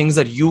of the things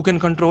that you can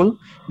control,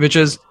 which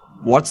is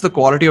what's the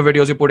quality of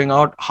videos you're putting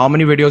out, how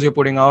many videos you're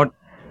putting out,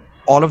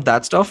 all of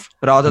that stuff,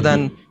 rather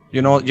than,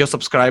 your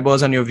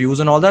subscribers and your views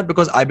and all that.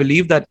 Because I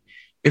believe that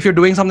if you're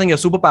doing something you're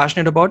super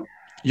passionate about,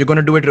 you're going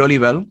to do it really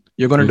well.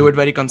 You're going to do it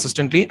very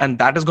consistently. And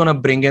that is going to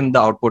bring in the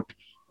output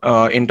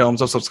in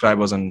terms of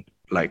subscribers and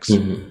likes.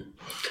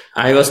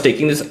 I was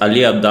taking this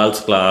Ali Abdal's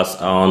class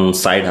on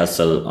side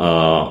hustle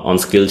on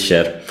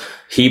Skillshare.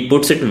 He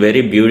puts it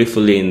very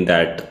beautifully in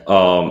that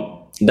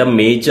the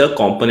major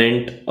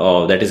component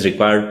that is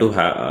required to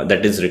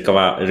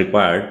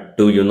required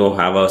to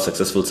have a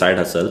successful side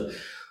hustle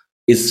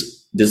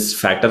is this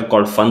factor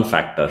called fun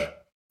factor.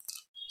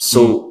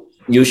 So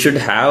you should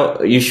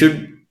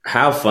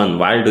have fun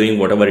while doing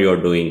whatever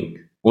you're doing.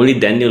 Only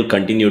then you'll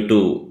continue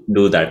to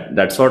do that.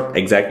 That's what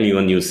exactly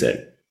even you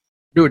said.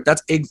 Dude,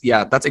 that's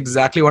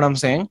exactly what I'm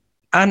saying.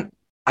 And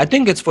I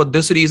think it's for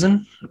this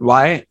reason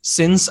why,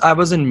 since I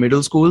was in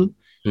middle school,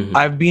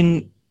 I've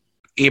been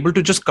able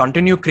to just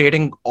continue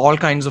creating all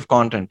kinds of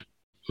content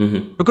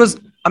because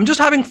I'm just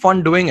having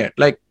fun doing it.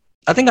 Like,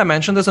 I think I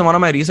mentioned this in one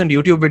of my recent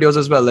YouTube videos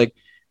as well. Like,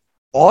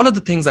 all of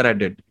the things that I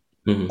did,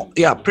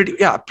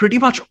 pretty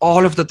much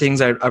all of the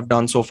things I've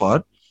done so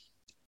far,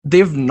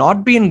 they've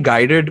not been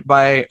guided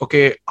by,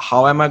 okay,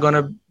 how am I going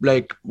to,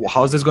 like,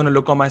 how's this going to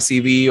look on my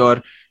CV,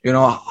 or,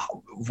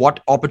 what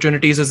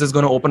opportunities is this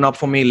going to open up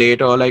for me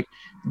later? Like,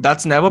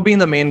 that's never been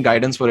the main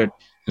guidance for it.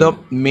 The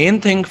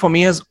main thing for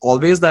me is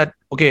always that,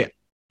 okay,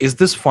 is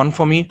this fun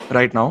for me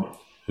right now?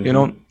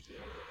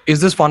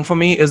 Is this fun for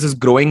me? Is this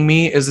growing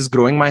me? Is this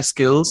growing my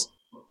skills?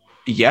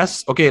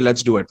 Yes. Okay,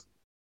 let's do it.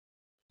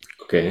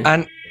 Okay.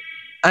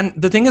 And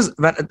the thing is,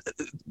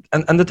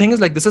 and the thing is,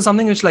 like, this is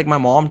something which, like, my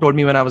mom told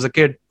me when I was a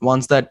kid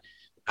once, that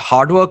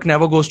hard work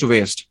never goes to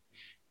waste.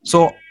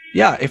 So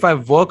yeah, if I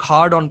work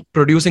hard on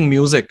producing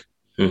music,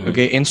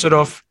 okay, instead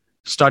of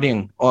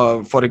studying,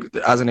 or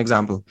as an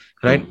example,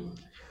 right,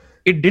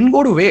 it didn't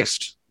go to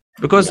waste.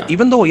 Because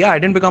even though, I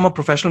didn't become a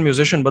professional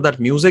musician, but that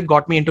music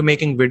got me into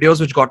making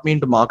videos, which got me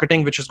into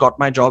marketing, which has got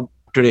my job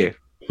today.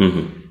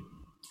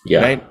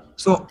 Right.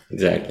 So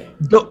exactly.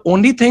 The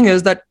only thing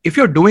is that if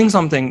you're doing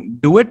something,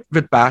 do it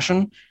with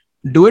passion,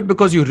 do it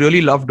because you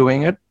really love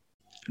doing it,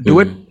 do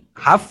it,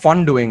 have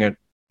fun doing it,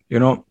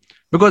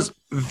 because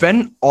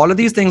when all of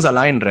these things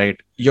align, right,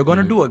 you're going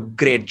to do a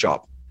great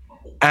job.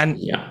 And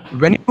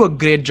when you do a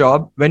great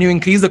job, when you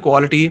increase the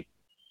quality,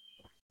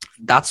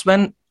 that's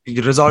when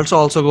results are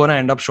also going to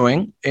end up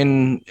showing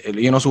in,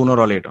 sooner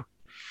or later.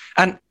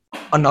 And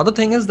another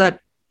thing is that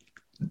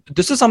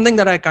this is something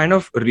that I kind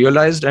of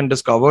realized and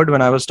discovered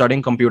when I was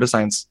studying computer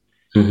science,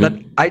 that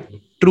I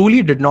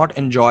truly did not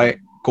enjoy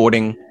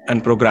coding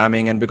and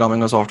programming and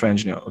becoming a software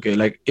engineer. Okay.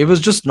 Like, it was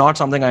just not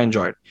something I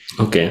enjoyed.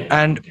 Okay.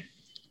 And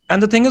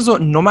the thing is,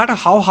 no matter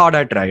how hard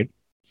I tried,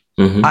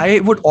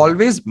 I would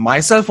always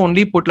myself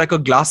only put like a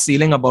glass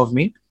ceiling above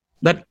me,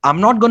 that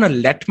I'm not going to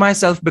let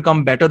myself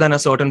become better than a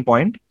certain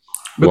point.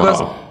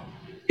 Because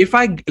if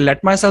I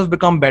let myself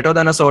become better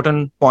than a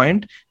certain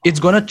point, it's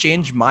going to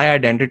change my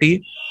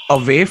identity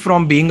away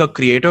from being a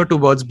creator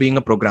towards being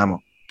a programmer.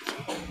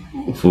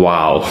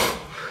 Wow.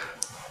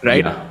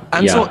 Right.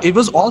 So it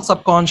was all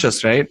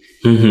subconscious, right?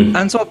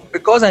 And so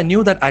because I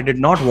knew that I did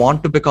not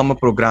want to become a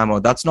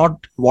programmer, that's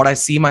not what I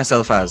see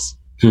myself as.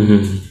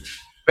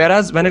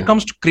 Whereas when it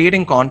comes to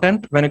creating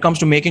content, when it comes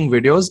to making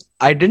videos,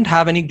 I didn't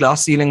have any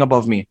glass ceiling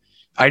above me.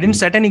 I didn't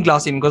set any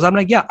glass ceiling because I'm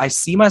like, I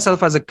see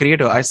myself as a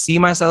creator. I see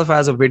myself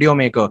as a video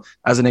maker,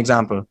 as an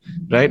example,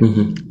 right?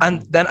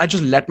 And then I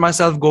just let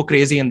myself go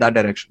crazy in that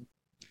direction.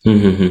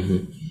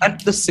 And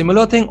the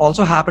similar thing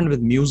also happened with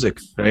music,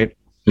 right?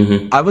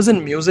 I was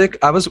in music.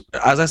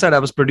 As I said, I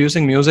was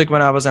producing music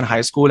when I was in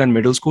high school and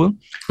middle school.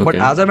 But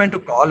as I went to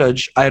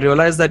college, I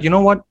realized that,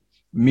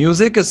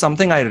 music is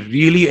something I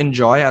really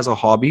enjoy as a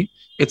hobby.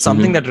 It's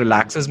something that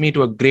relaxes me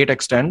to a great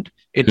extent.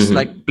 It's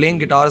like playing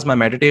guitar is my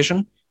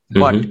meditation,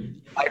 but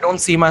I don't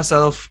see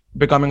myself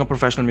becoming a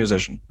professional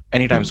musician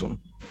anytime soon.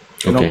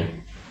 You know?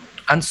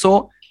 And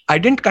so I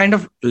didn't kind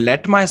of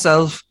let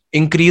myself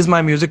increase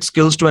my music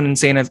skills to an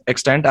insane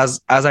extent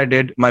as I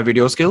did my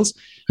video skills,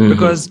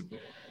 because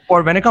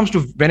when it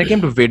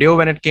came to video,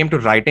 when it came to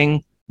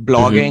writing,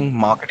 blogging,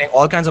 marketing,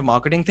 all kinds of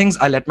marketing things,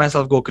 I let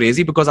myself go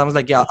crazy because I was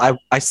like,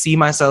 I see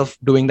myself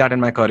doing that in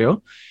my career.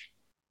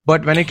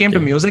 But when it came to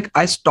music,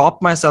 I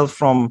stopped myself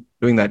from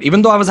doing that.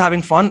 Even though I was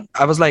having fun,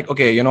 I was like,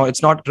 okay,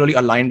 it's not really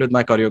aligned with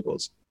my career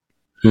goals.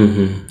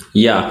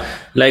 Yeah,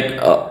 like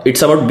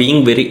it's about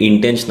being very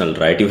intentional,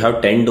 right? You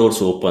have 10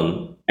 doors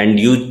open, and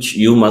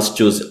you must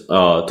choose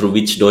through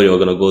which door you're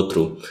going to go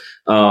through.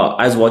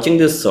 I was watching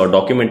this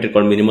documentary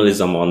called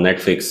Minimalism on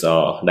Netflix,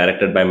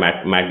 directed by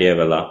Matt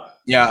Diavella.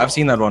 Yeah, I've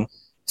seen that one.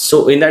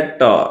 So in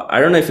that, I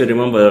don't know if you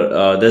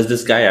remember, there's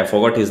this guy, I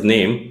forgot his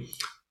name.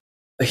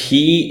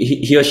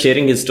 He was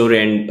sharing his story,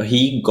 and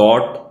he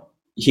got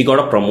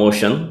a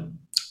promotion,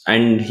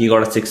 and he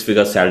got a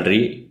six-figure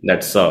salary.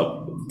 That's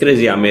a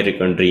crazy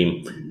American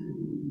dream.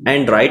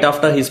 And right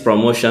after his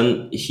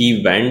promotion,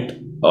 he went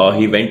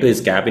to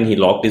his cabin, he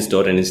locked his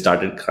door, and he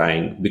started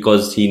crying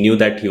because he knew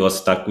that he was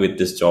stuck with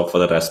this job for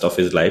the rest of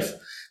his life,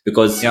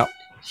 because Yeah.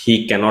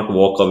 he cannot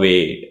walk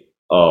away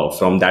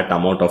from that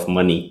amount of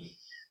money.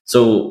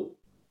 So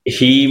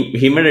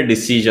he made a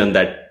decision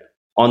that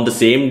on the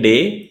same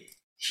day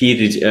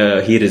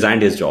he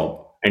resigned his job,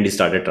 and he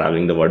started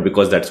traveling the world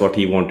because that's what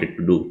he wanted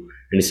to do,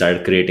 and he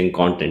started creating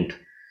content.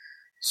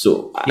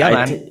 So Yeah, I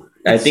man. think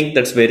I think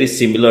that's very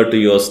similar to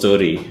your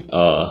story.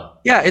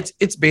 Yeah,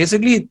 it's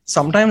basically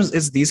sometimes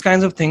it's these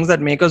kinds of things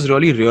that make us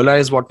really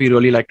realize what we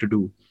really like to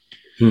do.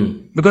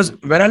 Because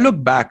when I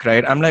look back,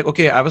 right, I'm like,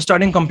 okay, I was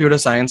studying computer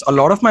science. A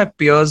lot of my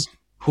peers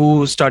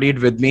who studied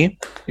with me,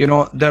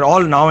 they're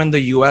all now in the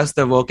US.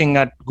 They're working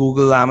at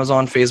Google,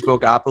 Amazon,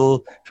 Facebook,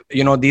 Apple,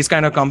 these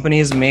kind of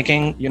companies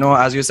making,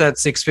 as you said,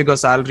 six-figure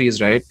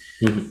salaries, right?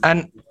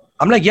 And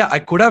I'm like, yeah, I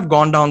could have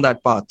gone down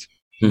that path,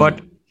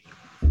 but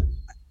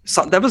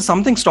there was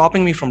something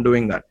stopping me from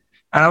doing that.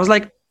 And I was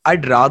like,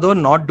 I'd rather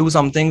not do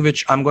something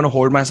which I'm going to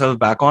hold myself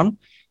back on.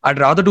 I'd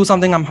rather do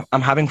something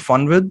I'm having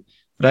fun with,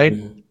 right?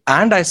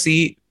 And I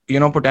see,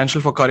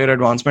 potential for career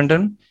advancement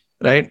in,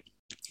 right?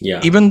 Yeah.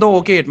 Even though,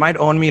 okay, it might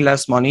earn me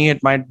less money,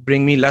 it might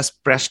bring me less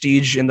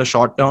prestige in the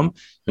short term,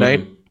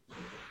 right?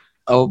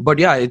 But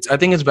yeah, I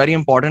think it's very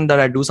important that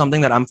I do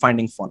something that I'm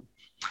finding fun.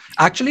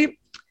 Actually,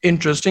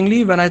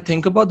 interestingly, when I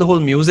think about the whole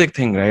music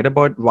thing, right,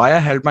 about why I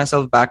held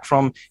myself back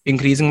from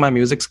increasing my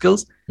music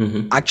skills,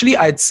 actually,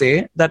 I'd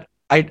say that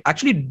I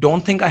actually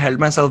don't think I held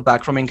myself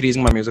back from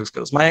increasing my music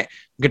skills. My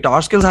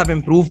guitar skills have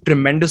improved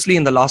tremendously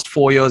in the last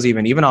 4 years,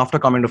 even after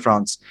coming to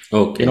France.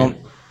 Okay.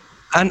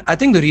 And I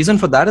think the reason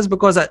for that is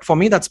because for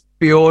me, that's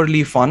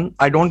purely fun.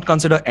 I don't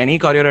consider any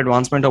career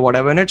advancement or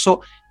whatever in it.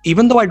 So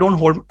even though I don't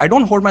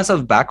hold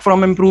myself back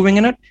from improving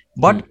in it,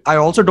 but I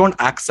also don't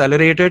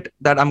accelerate it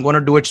that I'm going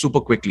to do it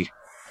super quickly.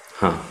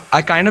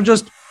 I kind of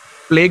just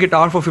play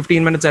guitar for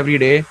 15 minutes every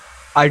day.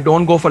 I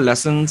don't go for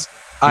lessons.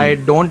 I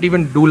don't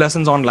even do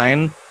lessons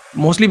online,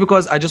 mostly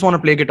because I just want to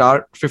play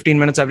guitar 15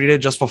 minutes every day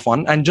just for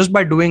fun. And just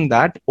by doing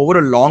that over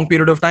a long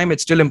period of time,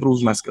 it still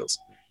improves my skills.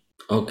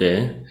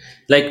 Okay.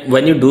 Like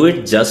when you do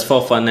it just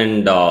for fun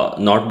and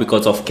not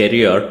because of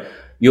career,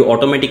 you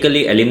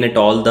automatically eliminate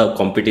all the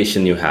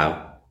competition you have.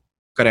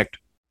 Correct.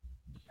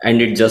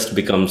 And it just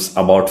becomes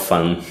about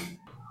fun.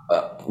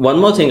 One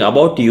more thing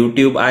about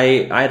YouTube,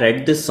 I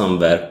read this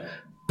somewhere.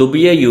 To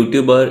be a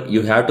YouTuber,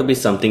 you have to be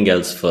something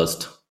else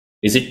first.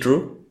 Is it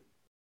true?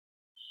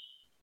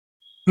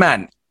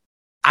 Man,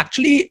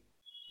 actually,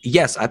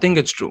 yes, I think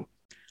it's true.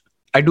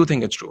 I do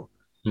think it's true.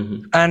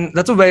 And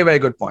that's a very, very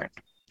good point.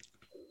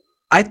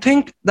 I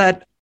think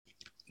that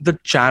the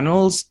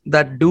channels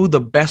that do the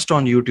best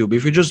on YouTube,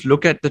 if you just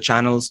look at the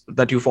channels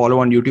that you follow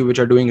on YouTube, which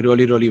are doing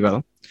really, really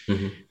well,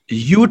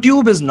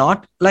 YouTube is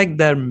not like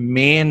their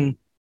main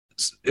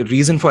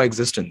reason for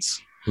existence.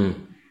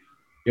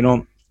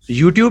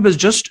 YouTube is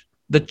just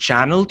the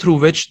channel through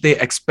which they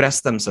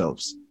express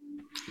themselves.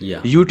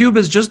 Yeah. YouTube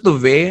is just the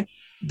way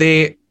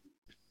they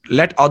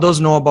let others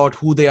know about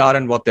who they are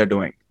and what they're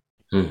doing.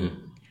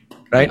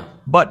 Right? Yeah.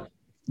 But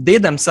they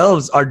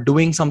themselves are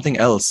doing something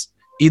else.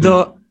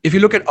 Either, if you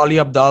look at Ali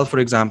Abdaal, for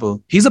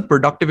example, he's a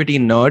productivity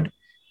nerd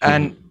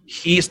and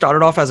he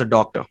started off as a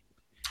doctor.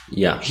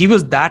 Yeah. He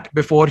was that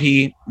before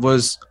he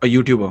was a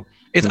YouTuber.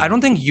 I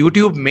don't think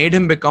YouTube made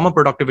him become a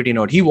productivity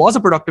nerd. He was a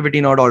productivity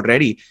nerd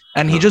already,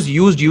 and he just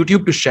used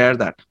YouTube to share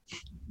that.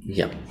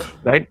 Yeah.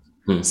 Right?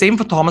 Same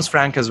for Thomas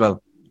Frank as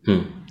well.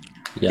 Yeah.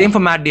 Same for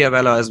Matt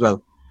Diavella as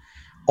well.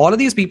 All of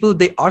these people,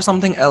 they are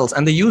something else,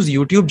 and they use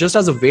YouTube just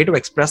as a way to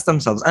express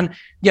themselves. And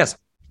yes,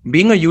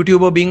 being a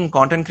YouTuber, being a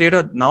content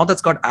creator, now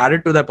that's got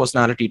added to their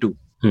personality too.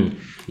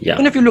 Yeah.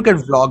 And if you look at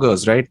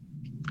vloggers, right?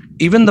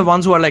 Even the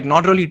ones who are like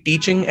not really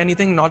teaching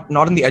anything, not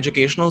in the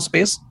educational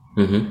space,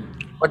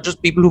 but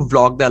just people who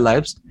vlog their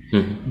lives,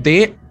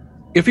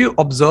 if you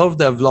observe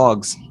their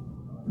vlogs,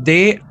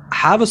 they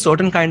have a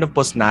certain kind of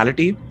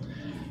personality,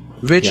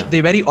 which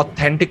they very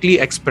authentically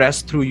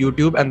express through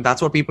YouTube. And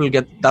that's what people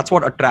get. That's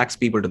what attracts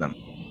people to them.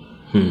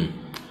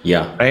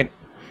 Yeah. Right?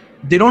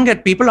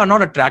 People are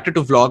not attracted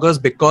to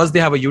vloggers because they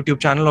have a YouTube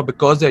channel or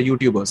because they're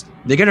YouTubers.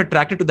 They get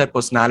attracted to their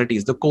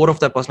personalities, the core of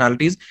their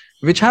personalities,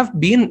 which have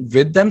been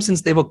with them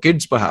since they were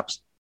kids,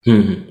 perhaps.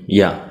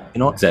 Yeah,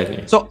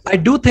 exactly. So I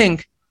do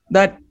think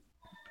that,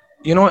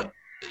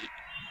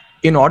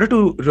 in order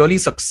to really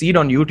succeed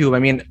on YouTube, I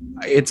mean,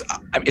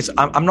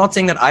 I'm not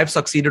saying that I've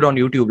succeeded on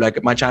YouTube.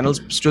 Like my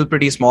channel's still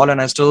pretty small and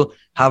I still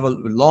have a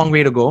long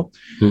way to go.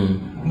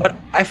 But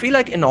I feel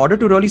like in order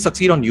to really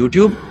succeed on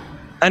YouTube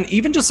and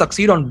even just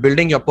succeed on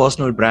building your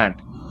personal brand,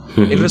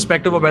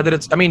 irrespective of whether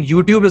it's, I mean,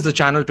 YouTube is the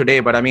channel today,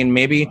 but I mean,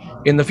 maybe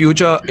in the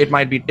future, it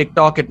might be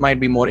TikTok, it might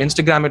be more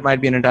Instagram, it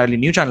might be an entirely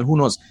new channel, who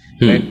knows,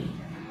 right?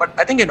 But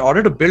I think in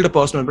order to build a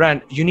personal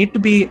brand, you need to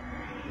be,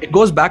 it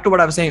goes back to what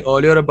I was saying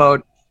earlier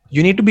about,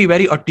 you need to be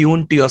very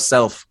attuned to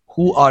yourself.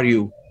 Who are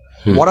you?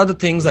 What are the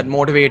things that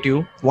motivate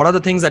you? What are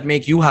the things that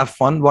make you have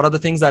fun? What are the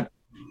things that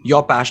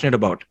you're passionate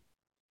about?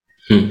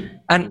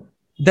 And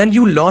then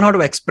you learn how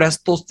to express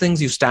those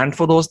things. You stand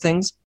for those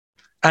things.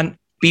 And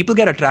people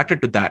get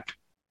attracted to that.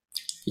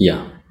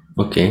 Yeah.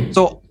 Okay.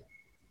 So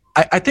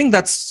I think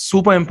that's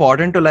super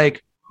important to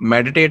like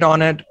meditate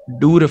on it,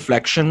 do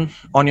reflection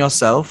on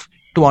yourself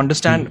to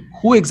understand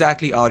who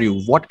exactly are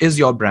you? What is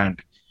your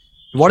brand?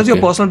 What is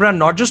your personal brand?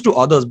 Not just to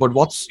others, but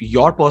what's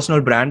your personal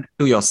brand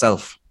to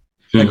yourself?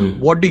 Like,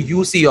 what do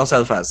you see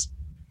yourself as?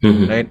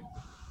 Right?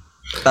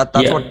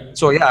 That's what.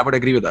 So yeah, I would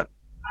agree with that.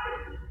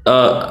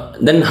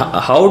 Then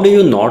how do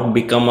you not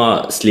become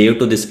a slave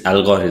to this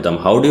algorithm?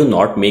 How do you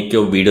not make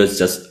your videos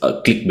just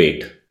a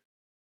clickbait?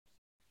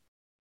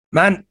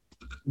 Man,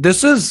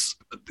 this is,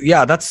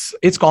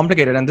 it's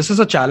complicated. And this is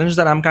a challenge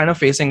that I'm kind of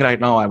facing right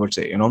now, I would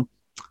say,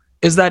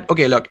 is that,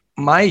 okay, look,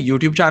 my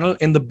YouTube channel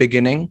in the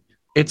beginning,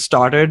 it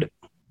started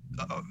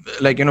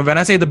when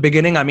I say the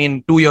beginning, I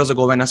mean 2 years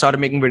ago when I started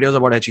making videos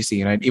about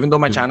HEC, right? Even though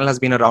my channel has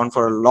been around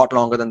for a lot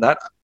longer than that.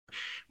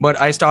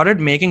 But I started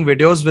making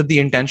videos with the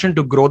intention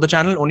to grow the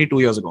channel only 2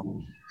 years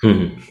ago.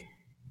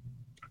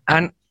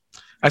 And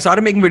I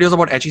started making videos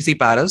about HEC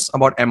Paris,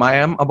 about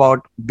MIM,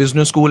 about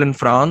business school in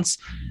France,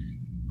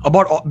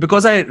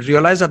 because I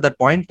realized at that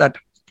point that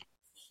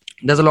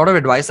there's a lot of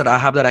advice that I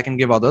have that I can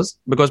give others,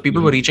 because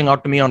people were reaching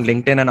out to me on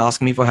LinkedIn and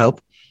asking me for help.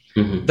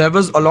 There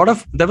was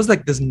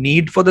like this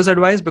need for this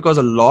advice because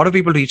a lot of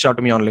people reached out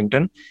to me on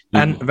LinkedIn.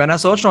 And when I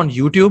searched on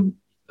YouTube,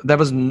 there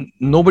was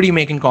nobody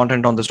making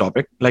content on this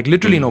topic, like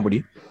literally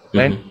nobody.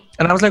 Right.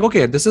 And I was like,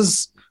 okay, this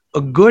is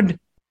a good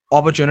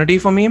opportunity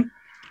for me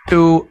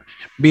to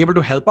be able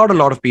to help out a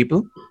lot of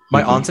people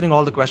by answering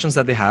all the questions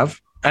that they have.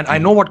 And I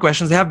know what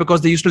questions they have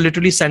because they used to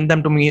literally send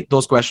them to me,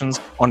 those questions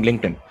on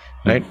LinkedIn.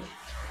 Right.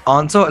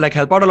 Answer, like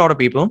help out a lot of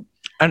people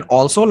and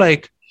also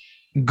like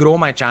grow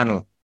my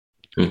channel.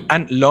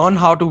 And learn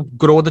how to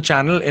grow the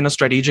channel in a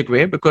strategic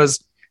way, because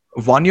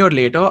 1 year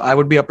later, I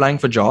would be applying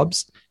for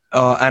jobs.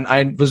 And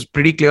I was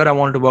pretty clear I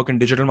wanted to work in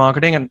digital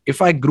marketing. And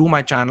if I grew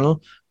my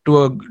channel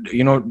to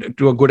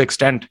a good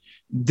extent,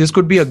 this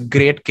could be a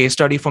great case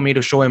study for me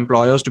to show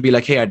employers to be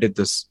like, hey, I did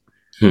this,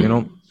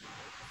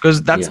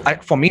 because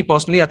for me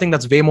personally, I think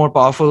that's way more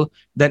powerful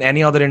than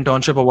any other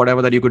internship or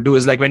whatever that you could do,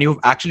 is like when you've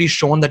actually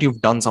shown that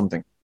you've done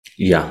something.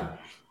 Yeah.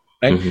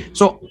 Right.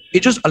 So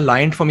it just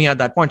aligned for me at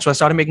that point. So I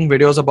started making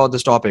videos about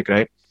this topic.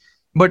 Right.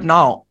 But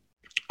now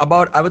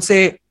I would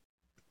say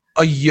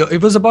a year,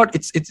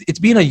 it's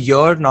been a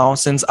year now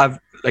since I've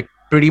like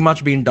pretty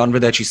much been done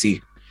with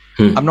HEC.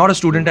 I'm not a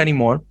student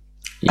anymore.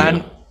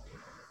 And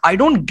I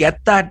don't get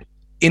that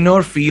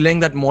inner feeling,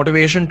 that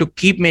motivation to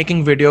keep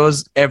making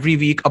videos every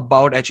week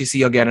about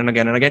HEC again and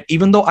again and again,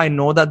 even though I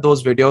know that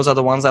those videos are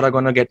the ones that are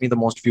going to get me the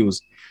most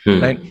views.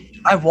 Right.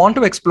 I want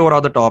to explore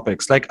other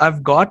topics. Like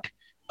I've got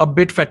a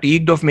bit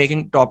fatigued of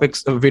making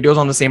videos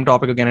on the same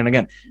topic again and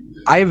again.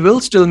 I will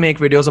still make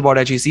videos about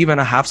HEC when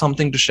I have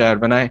something to share,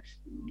 when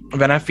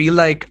I feel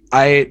like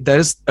there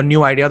is a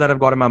new idea that I've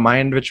got in my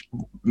mind which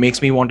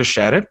makes me want to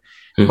share it.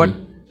 But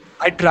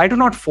I try to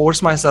not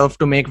force myself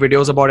to make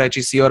videos about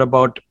HEC or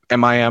about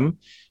MIM,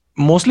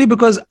 mostly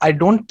because I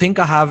don't think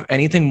I have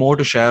anything more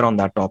to share on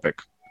that topic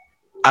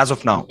as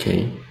of now.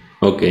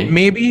 Okay.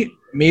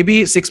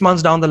 Maybe 6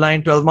 months down the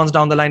line, 12 months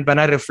down the line, when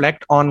I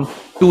reflect on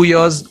 2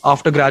 years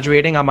after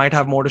graduating, I might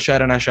have more to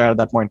share, and I share at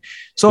that point.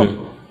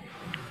 So,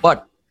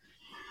 but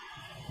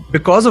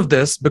because of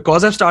this,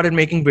 because I've started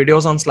making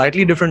videos on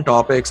slightly different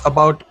topics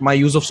about my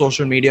use of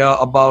social media,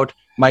 about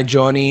my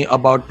journey,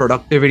 about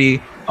productivity,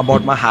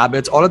 about my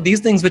habits, all of these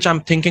things which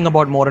I'm thinking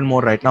about more and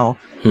more right now,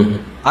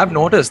 I've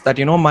noticed that,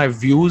 my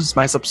views,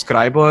 my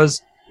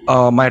subscribers,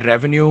 my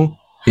revenue,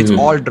 it's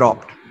all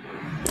dropped.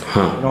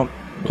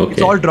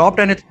 It's all dropped,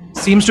 and it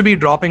seems to be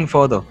dropping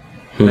further.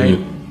 Right?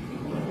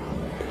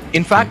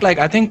 In fact, like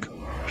I think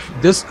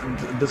this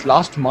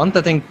last month,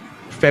 I think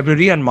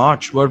February and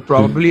March were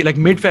probably like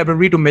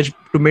mid-February to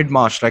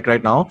mid-March, like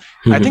right now.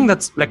 I think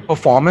that's like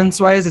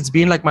performance-wise, it's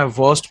been like my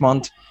worst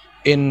month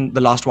in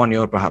the last 1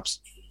 year, perhaps.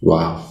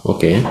 Wow.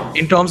 Okay.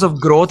 In terms of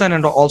growth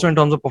and also in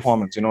terms of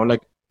performance,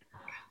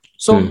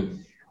 so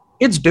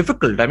it's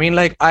difficult. I mean,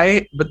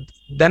 but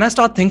then I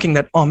start thinking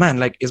that, oh man,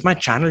 like, is my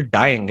channel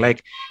dying?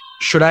 Like,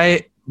 should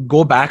I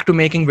go back to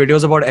making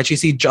videos about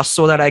HEC just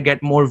so that I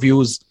get more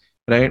views,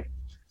 right?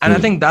 And I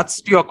think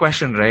that's your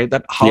question, right?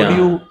 That how do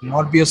you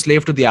not be a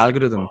slave to the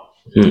algorithm?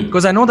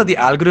 Because I know that the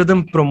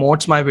algorithm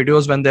promotes my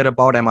videos when they're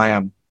about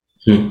MIM,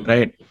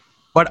 right?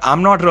 But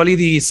I'm not really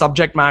the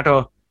subject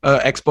matter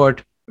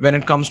expert when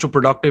it comes to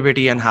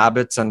productivity and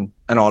habits and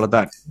all of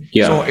that.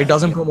 Yeah. So it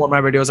doesn't promote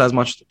my videos as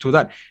much to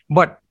that.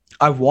 But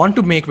I want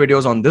to make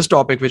videos on this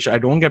topic, which I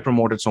don't get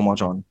promoted so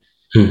much on.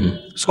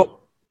 So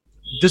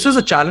this is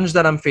a challenge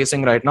that I'm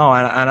facing right now,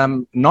 and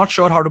I'm not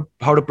sure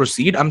how to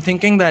proceed. I'm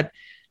thinking that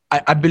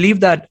I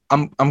believe that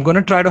I'm going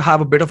to try to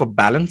have a bit of a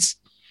balance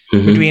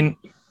between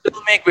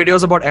make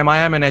videos about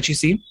MIM and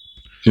HEC,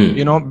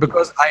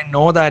 because I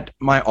know that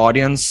my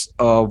audience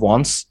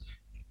wants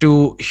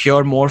to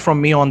hear more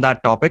from me on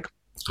that topic.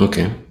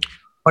 Okay.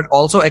 But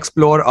also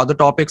explore other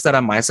topics that I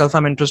myself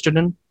am interested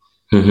in.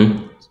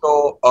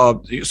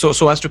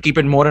 So as to keep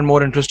it more and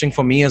more interesting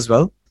for me as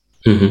well.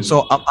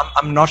 So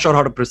I'm not sure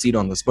how to proceed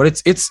on this,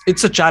 but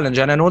it's a challenge,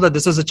 and I know that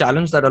this is a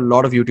challenge that a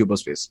lot of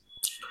YouTubers face.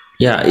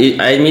 Yeah,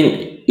 I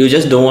mean, you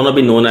just don't want to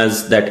be known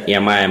as that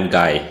MIM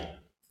guy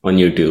on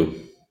YouTube.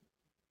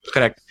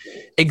 Correct.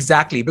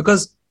 Exactly,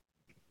 because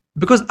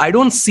I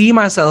don't see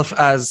myself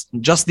as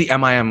just the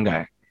MIM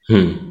guy.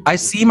 I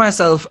see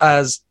myself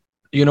as,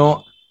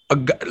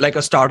 like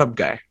a startup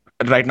guy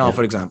right now,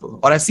 for example,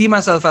 or I see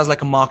myself as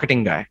like a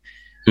marketing guy.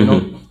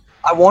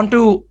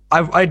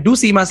 I do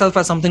see myself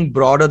as something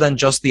broader than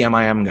just the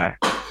MIM guy.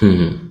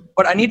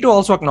 But I need to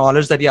also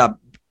acknowledge that,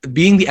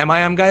 being the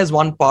MIM guy is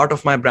one part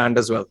of my brand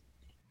as well.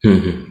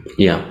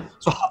 Yeah.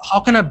 So how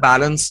can I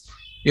balance,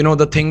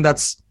 the thing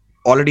that's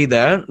already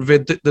there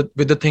with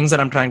the things that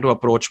I'm trying to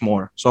approach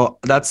more? So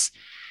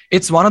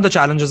it's one of the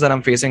challenges that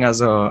I'm facing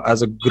as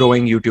a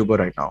growing YouTuber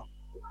right now.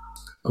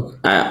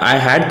 I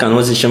had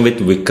conversation with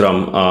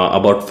Vikram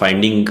about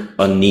finding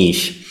a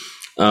niche.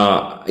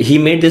 He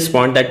made this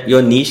point that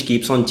your niche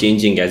keeps on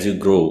changing as you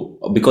grow,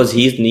 because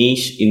his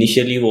niche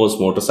initially was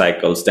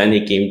motorcycles, then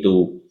he came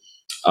to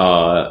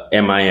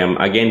MIM,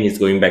 again he's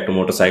going back to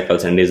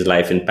motorcycles and his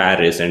life in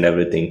Paris and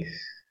everything.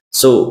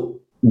 So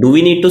do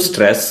we need to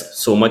stress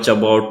so much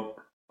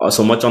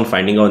on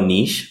finding our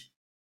niche?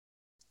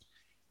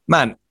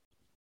 Man,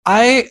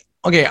 I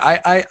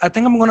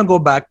think I'm going to go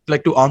back,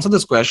 like, to answer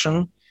this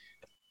question.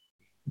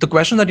 The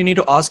question that you need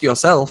to ask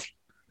yourself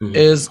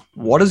is,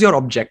 what is your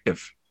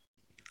objective?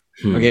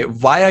 Okay,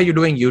 why are you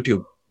doing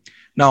YouTube?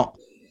 Now,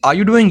 are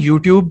you doing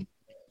YouTube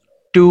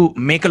to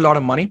make a lot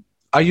of money?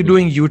 Are you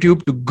doing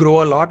YouTube to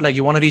grow a lot? Like,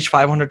 you want to reach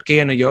 500K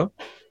in a year,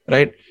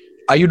 right?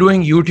 Are you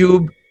doing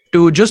YouTube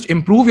to just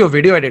improve your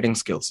video editing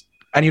skills?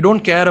 And you don't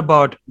care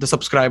about the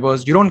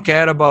subscribers. You don't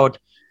care about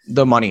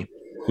the money,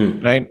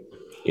 right?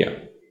 Yeah.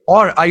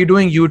 Or are you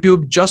doing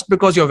YouTube just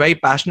because you're very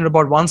passionate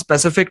about one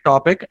specific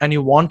topic and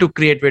you want to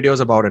create videos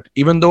about it,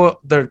 even though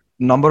the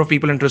number of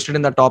people interested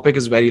in that topic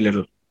is very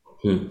little?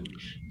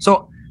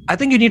 So I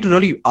think you need to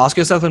really ask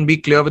yourself and be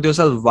clear with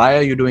yourself. Why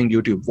are you doing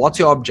YouTube? What's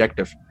your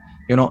objective?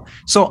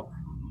 So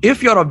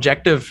if your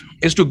objective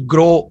is to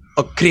grow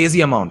a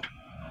crazy amount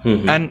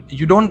and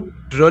you don't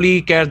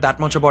really care that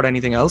much about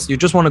anything else, you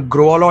just want to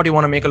grow a lot, you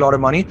want to make a lot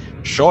of money.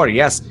 Sure.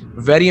 Yes.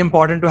 Very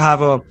important to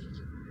have a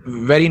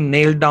very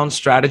nailed down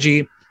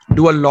strategy.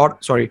 Do a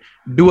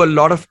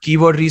lot of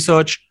keyword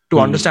research to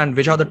understand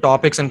which are the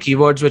topics and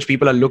keywords which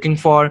people are looking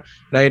for,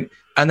 right?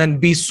 And then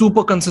be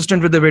super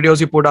consistent with the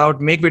videos you put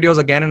out. Make videos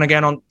again and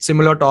again on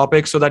similar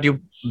topics so that you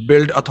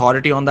build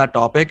authority on that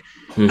topic.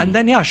 And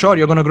then, sure,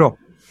 you're going to grow.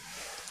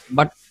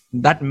 But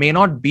that may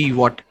not be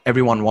what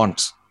everyone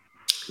wants.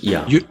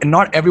 Yeah.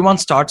 Not everyone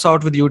starts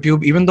out with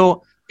YouTube, even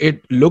though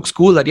it looks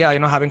cool that,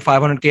 having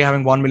 500K,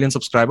 having 1 million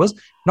subscribers.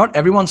 Not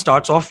everyone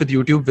starts off with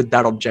YouTube with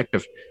that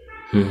objective.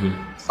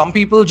 Some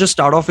people just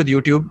start off with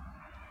YouTube,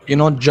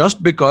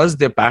 just because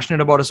they're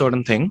passionate about a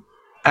certain thing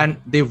and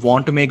they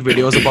want to make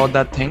videos about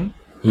that thing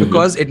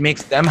because it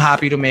makes them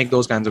happy to make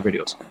those kinds of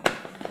videos.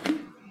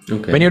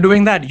 Okay. When you're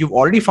doing that, you've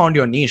already found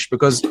your niche,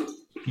 because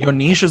your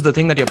niche is the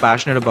thing that you're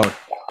passionate about.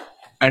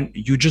 And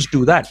you just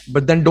do that,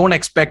 but then don't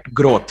expect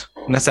growth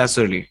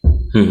necessarily.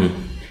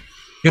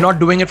 You're not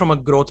doing it from a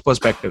growth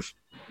perspective,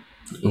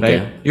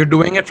 right? You're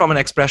doing it from an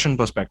expression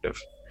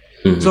perspective.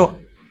 So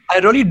I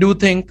really do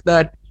think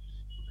that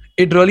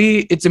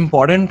it's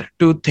important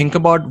to think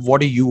about,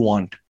 what do you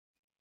want?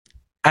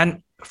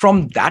 And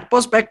from that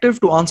perspective,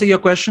 to answer your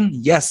question,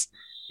 yes,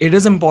 it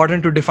is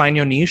important to define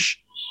your niche.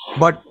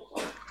 But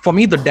for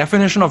me, the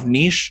definition of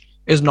niche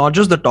is not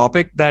just the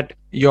topic that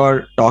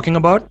you're talking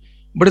about,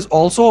 but it's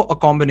also a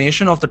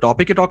combination of the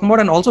topic you're talking about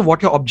and also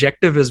what your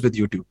objective is with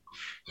YouTube.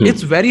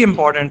 It's very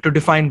important to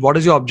define what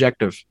is your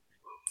objective.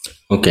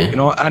 Okay.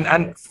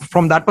 And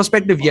from that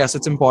perspective, yes,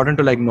 it's important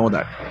to know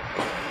that.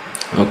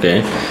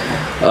 Okay.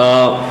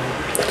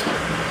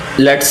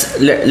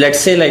 Let's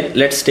say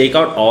let's take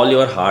out all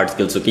your hard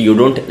skills. Okay, you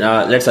don't.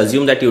 Let's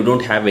assume that you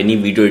don't have any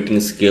video editing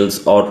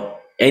skills or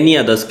any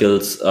other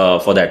skills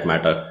for that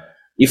matter.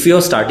 If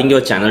you're starting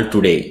your channel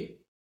today,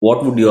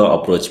 what would your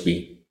approach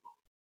be?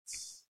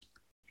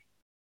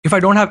 If I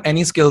don't have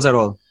any skills at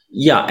all?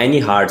 Yeah, any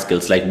hard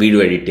skills like video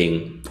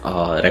editing,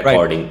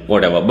 recording,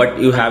 whatever. But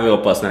you have your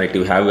personality,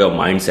 you have your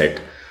mindset.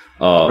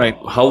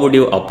 How would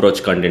you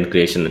approach content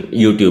creation,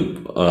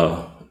 YouTube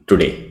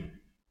today?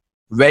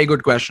 Very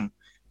good question.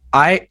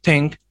 I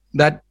think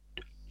that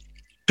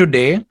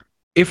today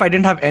if I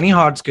didn't have any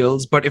hard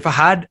skills, but if I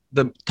had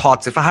the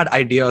thoughts, if I had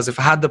ideas, if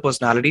I had the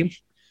personality,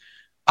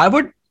 I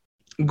would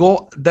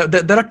go.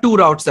 There are two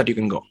routes that you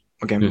can go.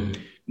 Okay.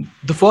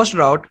 The first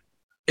route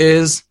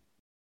is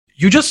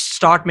you just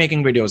start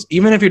making videos.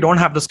 Even if you don't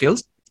have the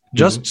skills,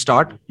 just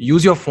start,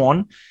 use your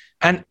phone.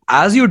 And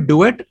as you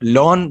do it,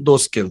 learn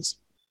those skills.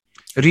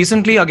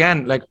 Recently,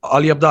 again, like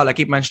Ali Abdal, I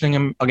keep mentioning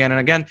him again and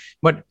again,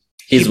 but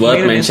he's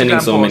worth mentioning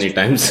so many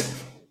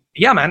times.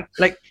 Yeah, man.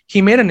 Like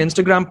he made an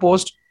Instagram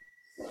post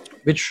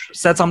which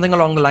said something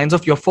along the lines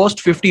of your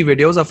first 50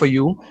 videos are for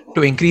you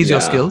to increase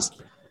your skills.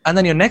 And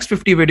then your next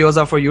 50 videos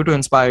are for you to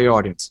inspire your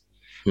audience.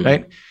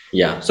 Right?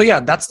 Yeah. So yeah,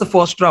 that's the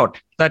first route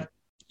that,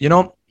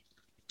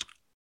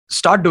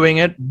 start doing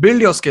it,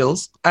 build your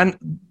skills. And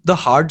the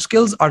hard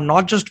skills are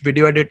not just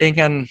video editing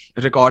and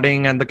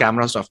recording and the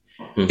camera stuff.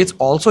 It's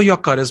also your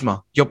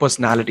charisma, your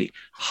personality.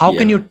 How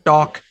can you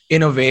talk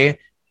in a way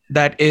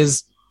that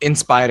is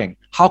inspiring?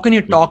 How can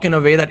you talk in a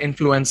way that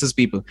influences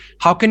people?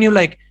 How can you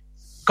like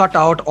cut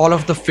out all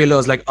of the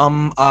fillers? Like,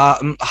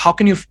 how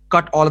can you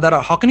cut all of that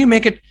out? How can you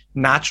make it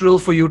natural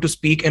for you to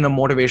speak in a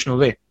motivational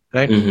way?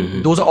 Right?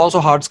 Those are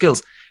also hard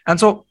skills. And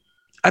so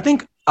I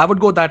think I would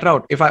go that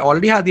route. If I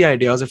already had the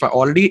ideas, if I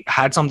already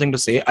had something to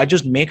say, I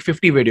just make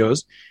 50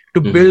 videos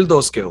to build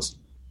those skills.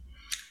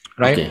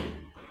 Right? Okay.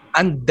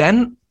 And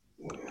then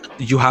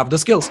you have the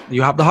skills,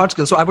 you have the hard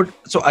skills.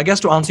 So I guess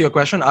to answer your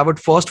question, I would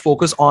first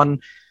focus on,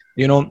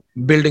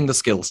 building the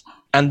skills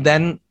and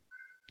then,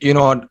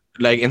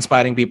 like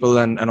inspiring people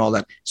and all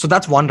that. So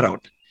that's one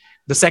route.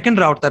 The second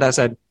route that I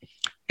said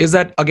is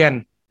that,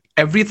 again,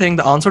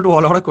 the answer to a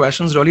lot of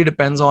questions really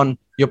depends on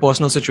your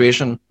personal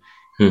situation.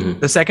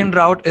 The second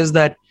route is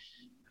that,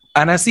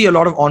 and I see a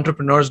lot of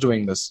entrepreneurs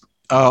doing this,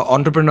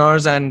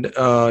 entrepreneurs and,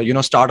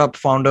 startup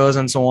founders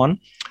and so on,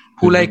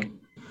 who like,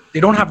 they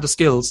don't have the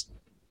skills,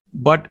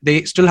 but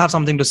they still have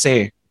something to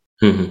say.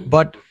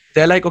 But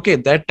they're like, okay,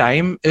 their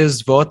time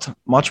is worth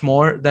much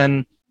more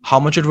than how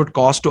much it would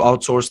cost to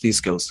outsource these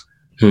skills.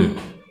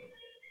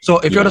 So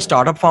if you're a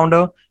startup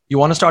founder, you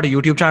want to start a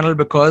YouTube channel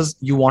because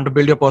you want to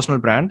build your personal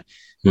brand,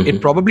 it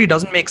probably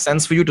doesn't make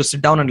sense for you to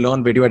sit down and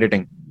learn video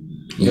editing.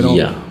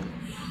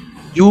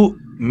 You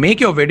make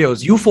your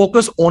videos, you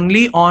focus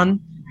only on,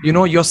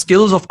 your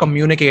skills of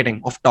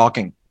communicating, of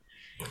talking.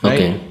 Right?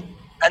 Okay.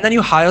 And then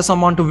you hire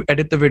someone to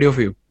edit the video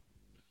for you.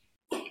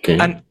 Okay.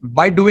 And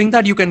by doing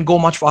that, you can go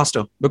much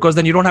faster because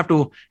then you don't have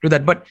to do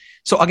that. But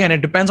so again,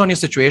 it depends on your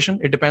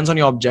situation. It depends on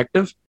your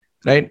objective,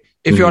 right?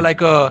 If you're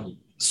like a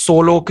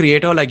solo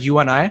creator like you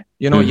and I,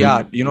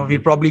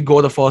 we'd probably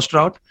go the first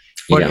route.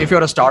 But if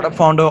you're a startup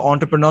founder,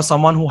 entrepreneur,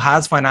 someone who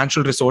has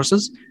financial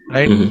resources,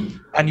 right?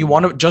 And you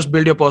want to just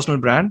build your personal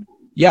brand,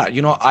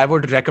 I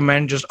would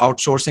recommend just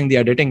outsourcing the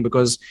editing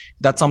because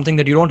that's something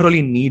that you don't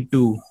really need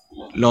to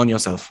learn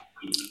yourself.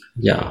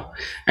 Yeah,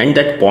 and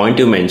that point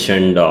you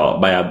mentioned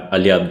by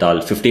Ali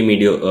Abdal, 50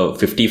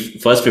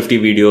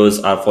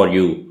 videos are for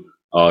you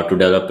to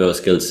develop your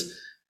skills.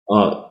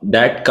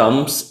 That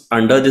comes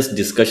under this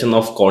discussion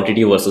of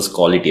quantity versus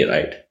quality,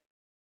 right?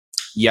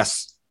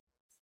 Yes.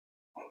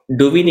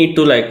 Do we need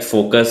to like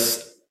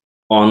focus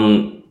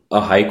on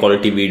a high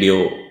quality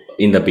video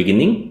in the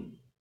beginning?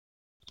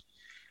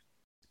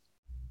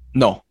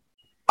 No,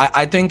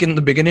 I think in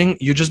the beginning,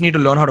 you just need to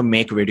learn how to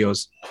make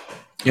videos,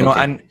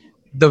 and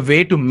the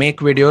way to make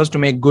videos, to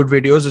make good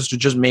videos is to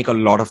just make a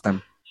lot of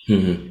them.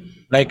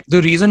 Like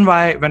the reason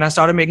why, when I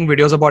started making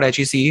videos about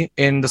HEC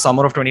in the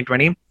summer of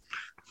 2020,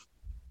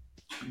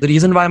 the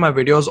reason why my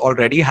videos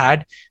already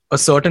had a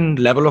certain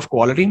level of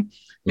quality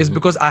is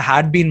because I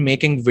had been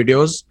making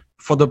videos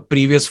for the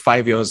previous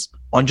 5 years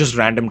on just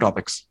random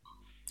topics.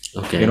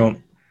 Okay.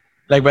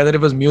 Like whether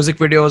it was music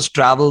videos,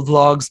 travel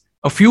vlogs,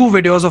 a few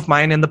videos of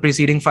mine in the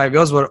preceding 5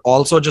 years were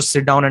also just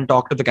sit down and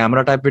talk to the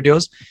camera type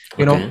videos.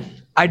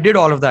 I did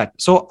all of that.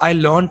 So I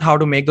learned how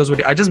to make those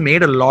videos. I just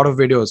made a lot of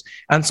videos.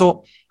 And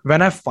so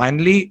when I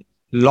finally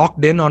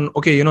locked in on,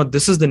 okay,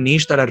 this is the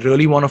niche that I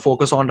really want to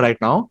focus on right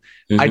now,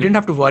 I didn't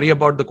have to worry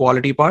about the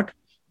quality part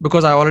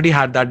because I already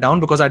had that down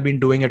because I'd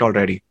been doing it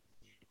already.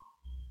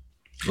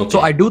 Okay. So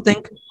I do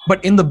think,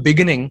 but in the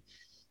beginning,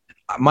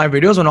 my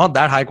videos were not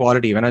that high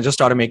quality when I just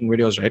started making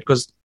videos, right?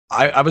 Because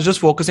I was just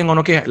focusing on,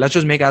 okay, let's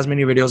just make as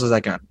many videos as I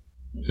can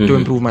to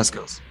improve my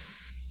skills.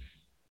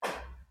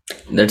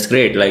 That's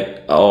great.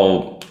 Like,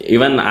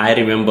 even I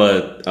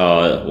remember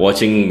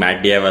watching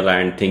Matt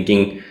Diavela and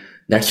thinking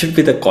that should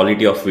be the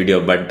quality of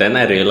video. But then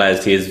I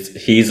realized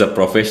he's a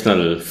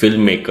professional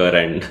filmmaker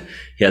and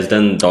he has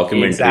done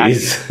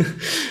documentaries.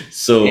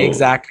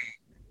 Exactly.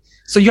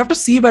 So you have to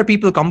see where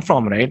people come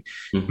from, right?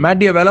 Matt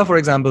Diavela, for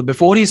example,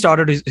 before he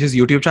started his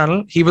YouTube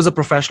channel, he was a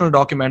professional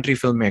documentary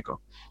filmmaker.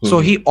 So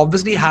he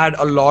obviously had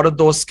a lot of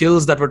those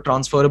skills that were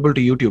transferable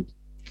to YouTube,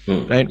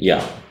 right?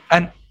 Yeah.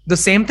 And the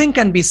same thing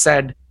can be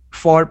said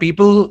for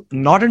people,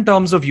 not in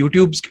terms of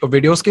YouTube's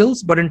video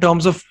skills, but in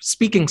terms of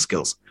speaking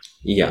skills.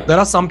 Yeah. There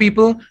are some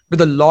people with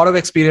a lot of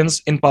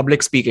experience in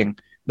public speaking.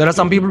 There are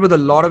some people with a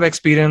lot of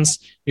experience,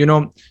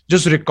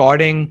 just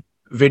recording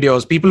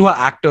videos, people who are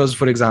actors,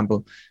 for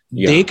example.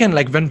 they can,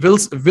 like when Will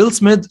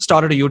Smith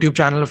started a YouTube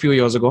channel a few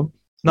years ago.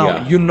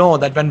 Now, you know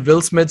that when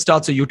Will Smith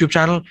starts a YouTube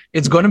channel,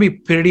 it's going to be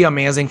pretty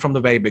amazing from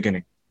the very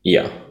beginning.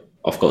 Yeah,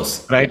 of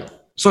course. Right. Yeah.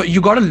 So you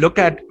got to look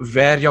at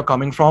where you're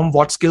coming from,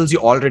 what skills you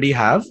already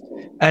have,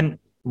 and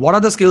what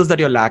are the skills that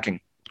you're lacking.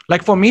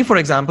 Like for me, for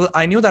example,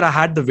 I knew that I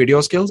had the video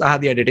skills, I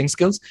had the editing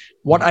skills.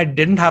 What I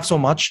didn't have so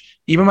much,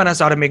 even when I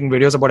started making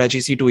videos about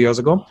HEC 2 years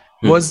ago,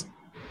 was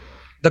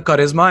the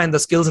charisma and the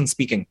skills in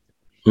speaking.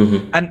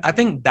 And I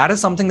think that is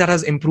something that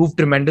has improved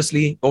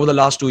tremendously over the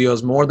last 2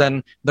 years, more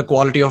than the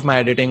quality of my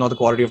editing or the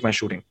quality of my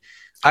shooting.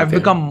 I've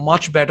become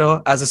much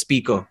better as a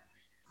speaker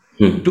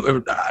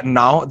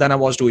now than I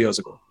was 2 years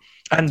ago.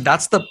 And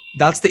that's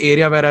the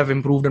area where I've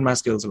improved in my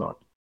skills a lot.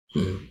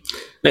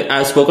 Like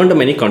I've spoken to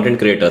many content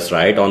creators,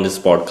 right, on this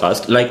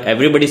podcast. Like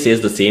everybody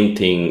says the same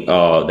thing,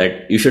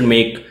 that you should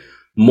make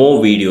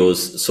more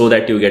videos so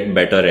that you get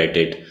better at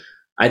it.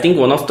 I think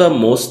one of the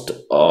most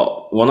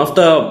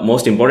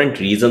important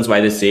reasons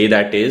why they say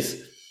that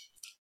is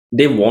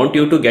they want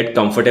you to get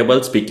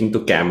comfortable speaking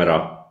to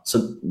camera.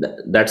 So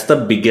that's the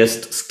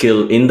biggest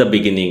skill in the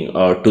beginning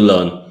to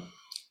learn.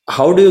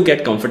 How do you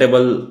get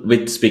comfortable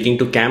with speaking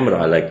to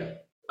camera? Like,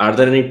 are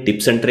there any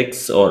tips and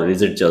tricks, or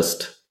is it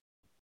just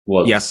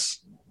work? Yes,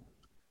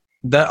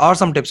 there are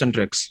some tips and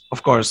tricks,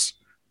 of course.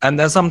 And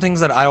there's some things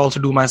that I also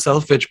do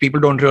myself, which people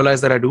don't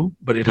realize that I do,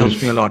 but it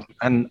helps me a lot.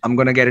 And I'm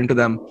going to get into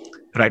them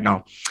right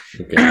now.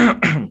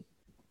 Okay.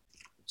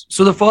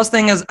 So the first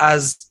thing is,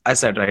 as I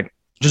said, right,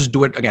 just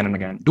do it again and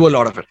again. Do a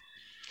lot of it.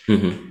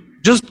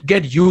 Just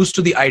get used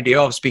to the idea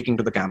of speaking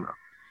to the camera.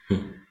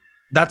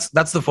 That's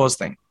the first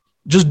thing.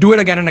 Just do it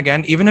again and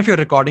again. Even if you're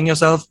recording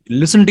yourself,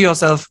 listen to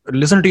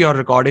your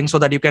recording so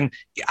that you can,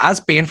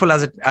 as painful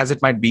as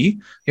it might be,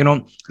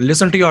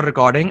 listen to your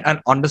recording and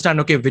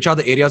understand, okay, which are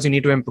the areas you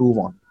need to improve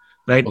on,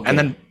 right? Okay. And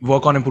then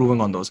work on improving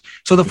on those.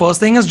 So the first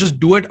thing is just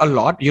do it a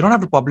lot. You don't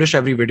have to publish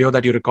every video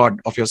that you record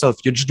of yourself.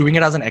 You're just doing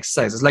it as an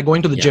exercise. It's like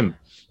going to the gym,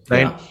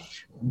 right? Yeah.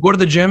 Go to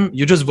the gym,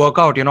 you just work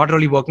out. You're not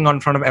really working out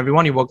in front of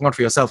everyone. You're working out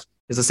for yourself.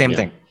 It's the same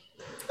thing.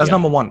 That's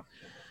number one.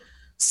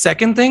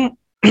 Second thing,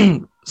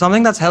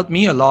 something that's helped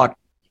me a lot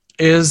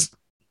is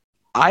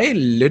I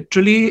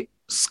literally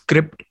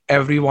script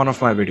every one of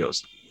my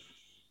videos.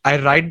 I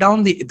write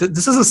down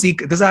this is a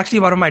secret. This is actually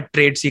one of my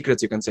trade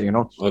secrets, you can say,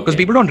 because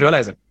people don't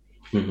realize it.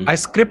 I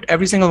script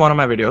every single one of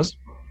my videos,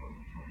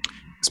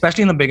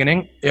 especially in the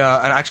beginning. And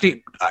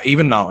actually,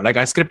 even now, like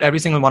I script every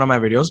single one of my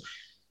videos.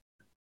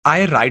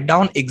 I write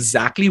down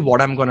exactly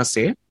what I'm going to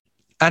say,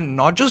 and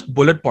not just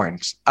bullet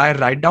points. I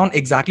write down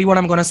exactly what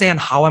I'm going to say and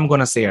how I'm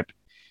going to say it.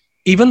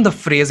 Even the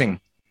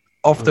phrasing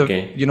of the,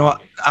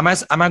 am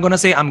I going to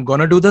say I'm going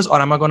to do this, or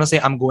am I going to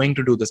say I'm going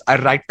to do this? I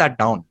write that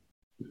down.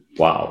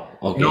 Wow.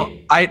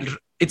 Okay.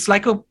 It's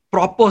like a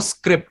proper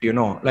script,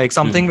 like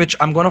something which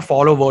I'm going to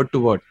follow word to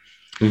word.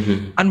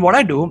 And what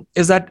I do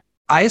is that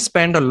I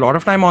spend a lot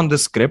of time on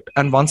this script.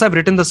 And once I've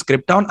written the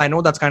script down, I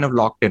know that's kind of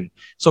locked in.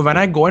 So when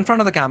I go in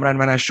front of the camera and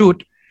when I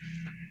shoot,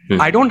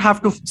 I don't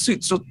have to.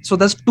 So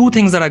there's two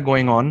things that are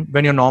going on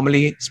when you're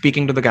normally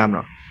speaking to the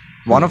camera.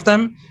 One of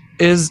them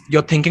is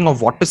you're thinking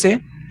of what to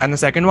say. And the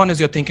second one is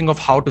you're thinking of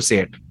how to say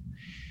it.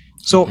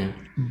 So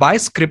by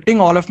scripting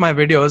all of my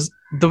videos,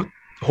 the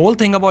whole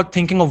thing about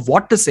thinking of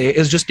what to say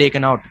is just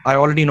taken out. I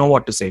already know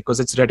what to say because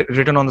it's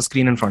written on the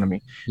screen in front of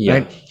me. Yeah.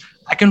 Right?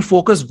 I can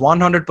focus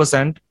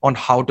 100% on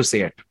how to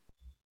say it.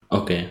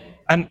 Okay.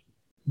 And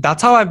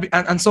that's how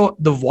and so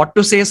the what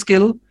to say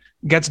skill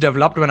gets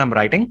developed when I'm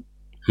writing.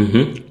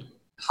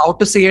 How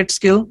to say it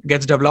skill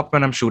gets developed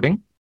when I'm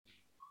shooting.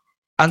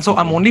 And so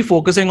I'm only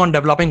focusing on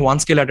developing one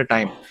skill at a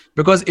time.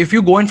 Because if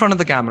you go in front of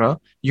the camera,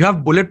 you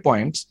have bullet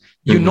points,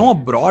 you know a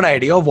broad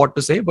idea of what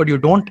to say, but you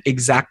don't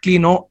exactly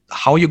know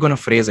how you're going to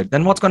phrase it.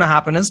 Then what's going to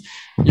happen is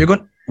you're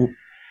going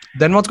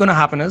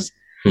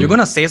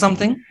to say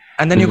something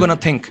and then you're going to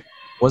think,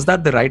 was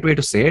that the right way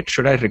to say it?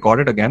 Should I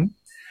record it again?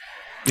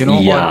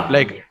 Or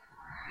like,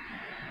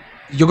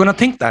 you're going to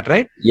think that,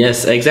 right?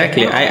 Yes,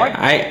 exactly.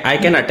 I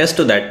can attest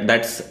to that.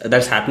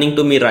 That's happening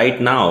to me right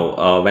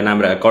now when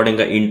I'm recording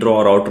an intro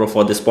or outro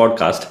for this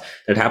podcast.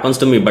 That happens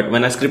to me. But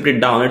when I script it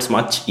down, it's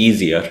much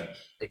easier.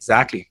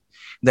 Exactly.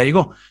 There you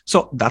go.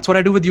 So that's what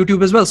I do with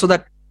YouTube as well. So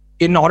that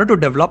in order to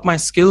develop my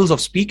skills of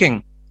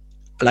speaking,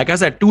 like I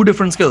said, two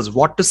different skills,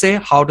 what to say,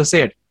 how to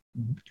say it.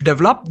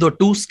 Develop the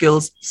two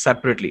skills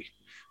separately.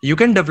 You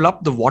can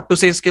develop the what to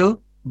say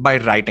skill by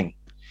writing.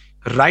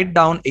 Write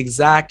down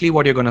exactly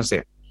what you're going to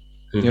say.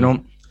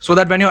 So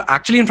that when you're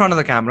actually in front of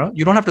the camera,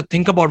 you don't have to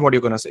think about what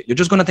you're going to say. You're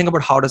just going to think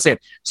about how to say it.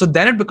 So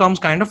then it becomes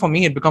for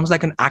me, it becomes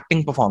like an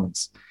acting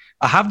performance.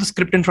 I have the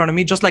script in front of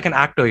me, just like an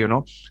actor,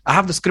 I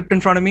have the script in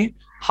front of me.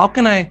 How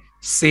can I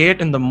say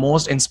it in the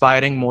most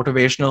inspiring,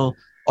 motivational,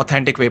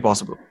 authentic way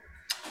possible?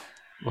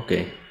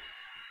 Okay.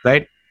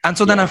 Right. And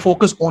so then I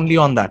focus only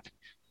on that.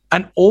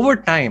 And over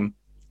time,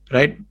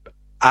 right,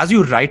 as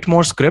you write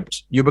more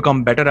scripts, you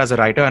become better as a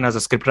writer and as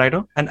a script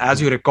writer. And as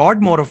you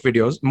record more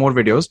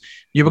videos,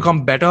 you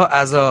become better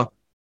as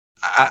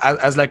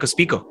like a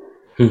speaker,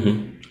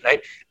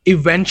 right?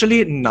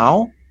 Eventually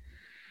now,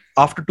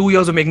 after 2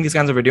 years of making these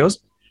kinds of videos,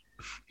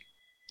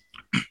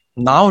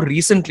 now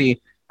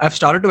recently I've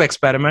started to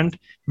experiment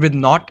with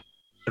not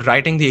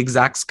writing the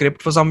exact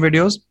script for some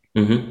videos,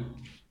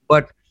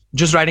 but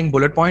just writing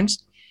bullet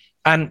points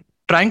and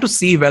trying to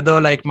see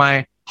whether like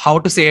my how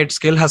to say it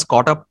skill has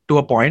caught up to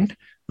a point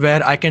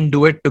where I can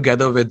do it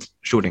together with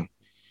shooting.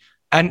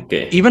 And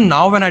even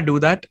now when I do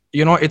that,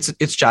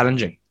 it's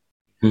challenging.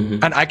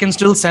 And I can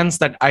still sense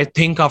that I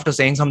think after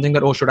saying something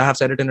that, oh, should I have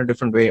said it in a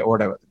different way or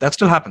whatever. That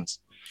still happens.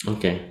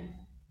 Okay.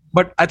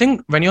 But I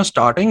think when you're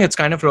starting, it's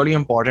kind of really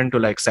important to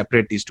like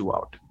separate these two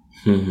out.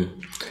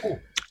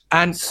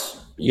 And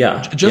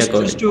just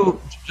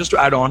to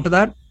add on to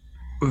that,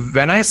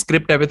 when I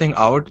script everything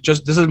out,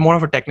 this is more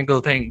of a technical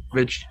thing,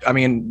 which I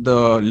mean,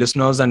 the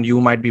listeners and you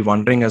might be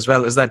wondering as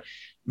well, is that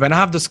when I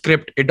have the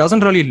script, it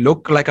doesn't really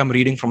look like I'm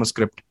reading from a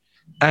script.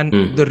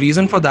 And the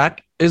reason for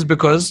that is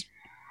because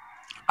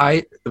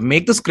I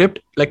make the script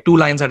like 2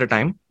 lines at a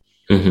time.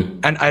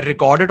 And I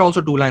record it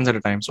also 2 lines at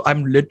a time. So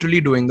I'm literally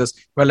doing this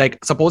where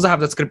like, suppose I have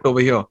the script over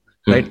here,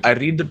 right? I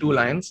read the 2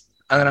 lines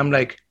and then I'm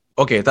like,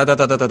 okay, ta ta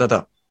ta ta ta ta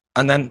ta,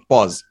 and then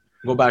pause,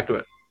 go back to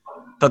it.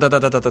 Ta ta ta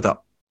ta ta ta ta.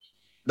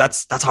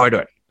 That's how I do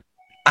it.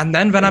 And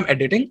then when I'm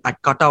editing, I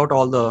cut out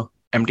all the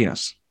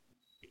emptiness.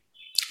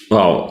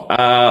 Wow.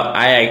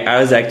 I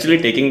was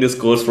actually taking this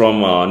course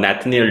from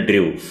Nathaniel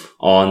Drew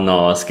on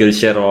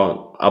Skillshare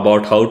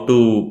about how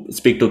to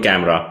speak to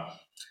camera.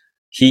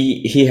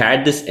 He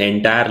had this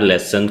entire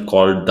lesson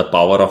called the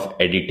power of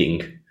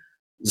editing.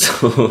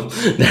 So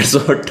that's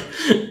what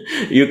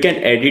you can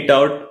edit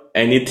out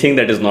anything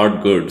that is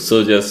not good.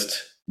 So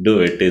just do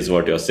it is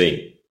what you're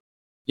saying.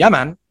 Yeah,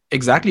 man.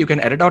 Exactly. You can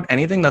edit out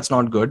anything that's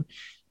not good.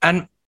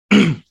 And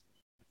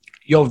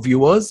your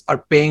viewers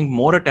are paying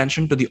more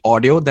attention to the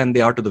audio than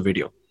they are to the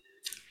video.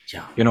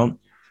 Yeah.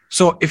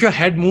 So if your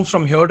head moves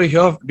from here to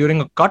here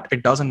during a cut,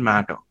 it doesn't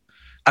matter.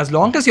 As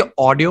long as your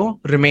audio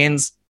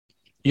remains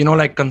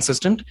like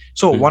consistent.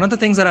 So one of the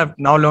things that I've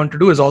now learned to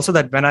do is also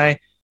that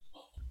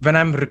when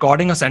I'm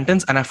recording a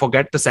sentence and I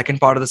forget the second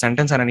part of the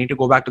sentence and I need to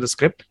go back to the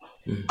script,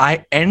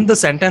 I end the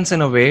sentence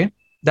in a way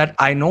that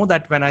I know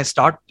that when I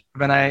start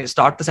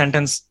the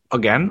sentence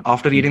again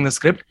after reading the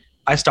script,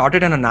 I start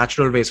it in a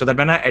natural way so that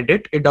when I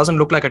edit, it doesn't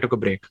look like I took a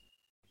break.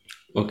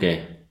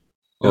 Okay.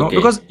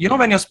 Because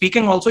when you're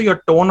speaking also,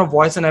 your tone of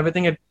voice and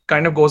everything, it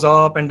kind of goes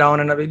up and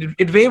down and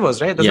it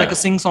wavers, right? There's like a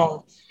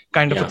sing-song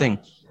kind of a thing.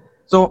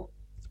 So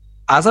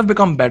as I've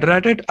become better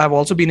at it, I've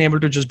also been able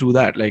to just do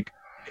that. Like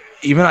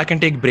even I can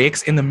take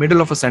breaks in the middle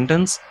of a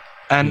sentence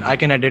and I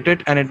can edit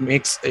it and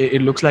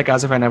it looks like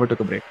as if I never took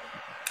a break.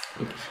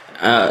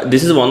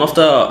 This is one of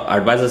the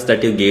advices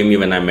that you gave me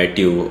when I met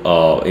you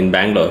in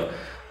Bangalore,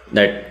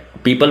 that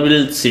people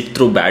will sit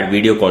through bad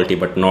video quality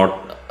but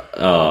not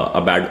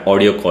a bad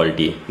audio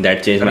quality.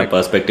 That changed my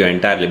perspective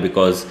entirely,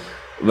 because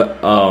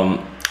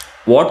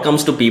what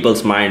comes to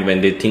people's mind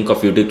when they think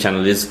of YouTube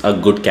channel is a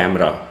good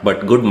camera,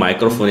 but good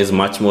microphone is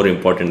much more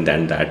important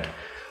than that.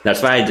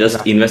 That's why I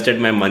just invested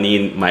my money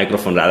in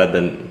microphone rather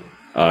than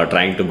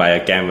trying to buy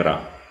a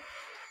camera.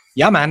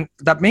 Yeah, man,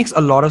 that makes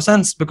a lot of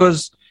sense,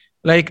 because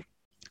like,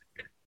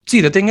 see,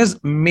 the thing is,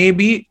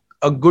 maybe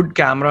a good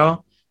camera,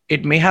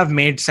 it may have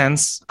made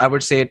sense, I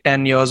would say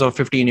 10 years or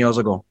 15 years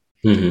ago.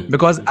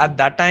 Because at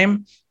that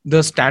time,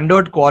 the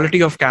standard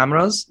quality of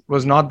cameras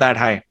was not that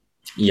high.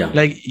 Yeah.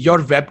 Like your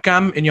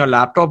webcam in your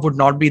laptop would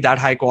not be that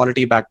high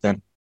quality back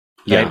then.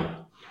 Yeah. Right?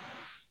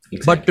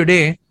 Exactly. But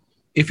today,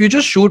 if you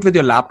just shoot with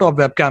your laptop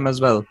webcam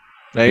as well,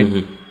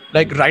 right?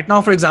 Like right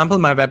now, for example,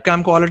 my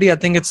webcam quality, I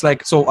think it's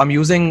like, so I'm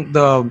using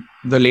the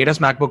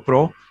latest MacBook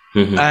Pro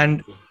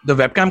and the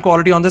webcam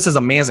quality on this is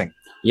amazing.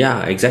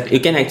 Yeah, exactly. You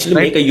can actually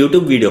make a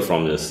YouTube video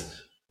from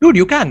this. Dude,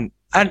 you can.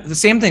 And the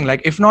same thing,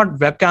 like if not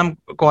webcam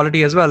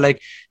quality as well,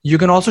 like you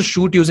can also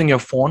shoot using your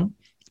phone.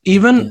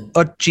 Even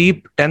a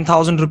cheap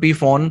 10,000 rupee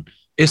phone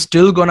is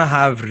still going to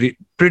have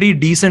pretty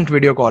decent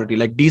video quality,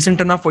 like decent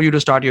enough for you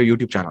to start your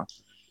YouTube channel.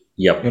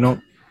 Yep.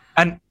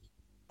 And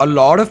a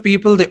lot of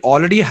people, they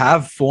already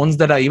have phones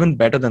that are even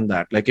better than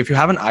that. Like if you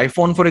have an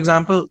iPhone, for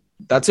example,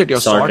 that's it. You're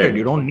sorted.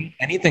 You don't need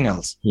anything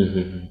else.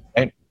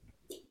 Right?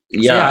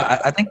 Yeah.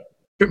 So I think,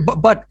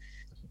 but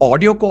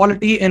audio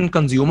quality in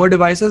consumer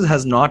devices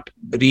has not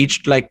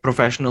reached like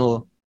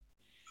professional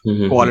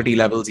quality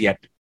levels yet.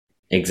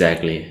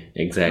 Exactly.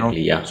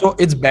 Yeah. So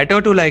it's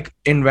better to like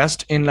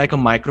invest in like a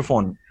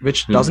microphone,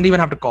 which doesn't even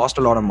have to cost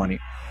a lot of money.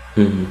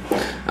 Do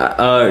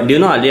you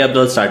know Ali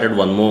Abdul started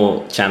one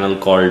more channel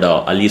called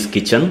Ali's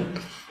Kitchen?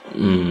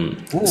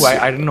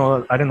 I didn't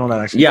know that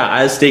actually. Yeah,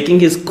 I was taking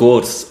his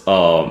course,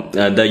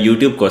 the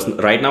YouTube course.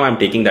 Right now I'm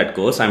taking that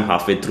course. I'm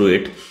halfway through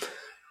it.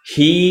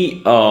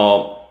 He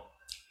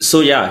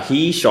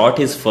shot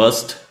his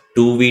first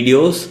 2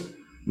 videos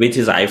with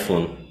his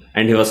iPhone,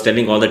 and he was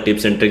telling all the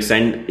tips and tricks,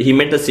 and he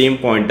made the same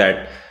point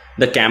that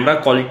the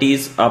camera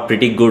qualities are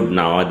pretty good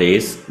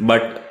nowadays,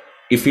 but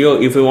if you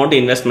want to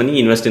invest money,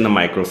 invest in a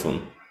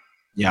microphone.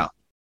 Yeah,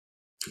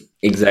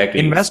 exactly.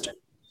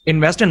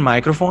 Invest in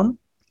microphone,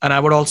 and I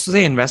would also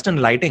say invest in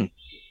lighting.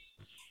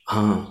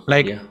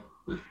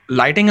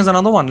 lighting is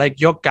another one. Like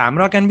your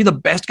camera can be the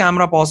best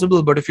camera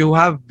possible, but if you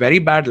have very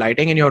bad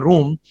lighting in your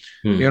room,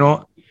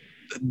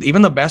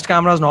 even the best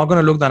camera is not going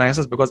to look the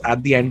nicest, because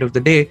at the end of the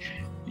day,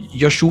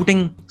 you're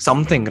shooting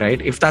something,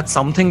 right? If that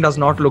something does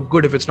not look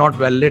good, if it's not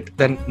well lit,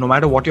 then no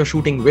matter what you're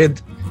shooting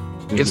with,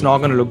 it's not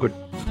going to look good.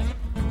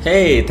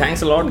 Hey,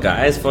 thanks a lot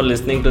guys for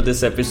listening to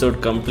this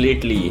episode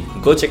completely.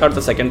 Go check out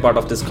the second part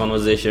of this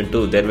conversation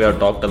too. There we have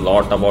talked a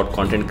lot about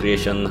content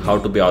creation, how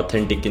to be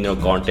authentic in your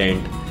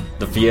content,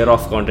 the fear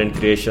of content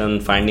creation,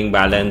 finding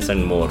balance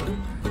and more.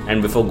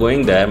 And before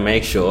going there,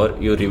 make sure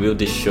you review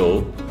this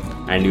show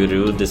and you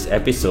review this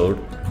episode,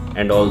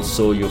 and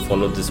also you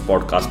follow this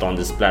podcast on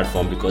this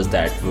platform, because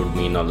that would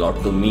mean a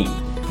lot to me.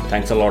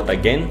 Thanks a lot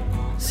again.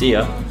 See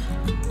ya.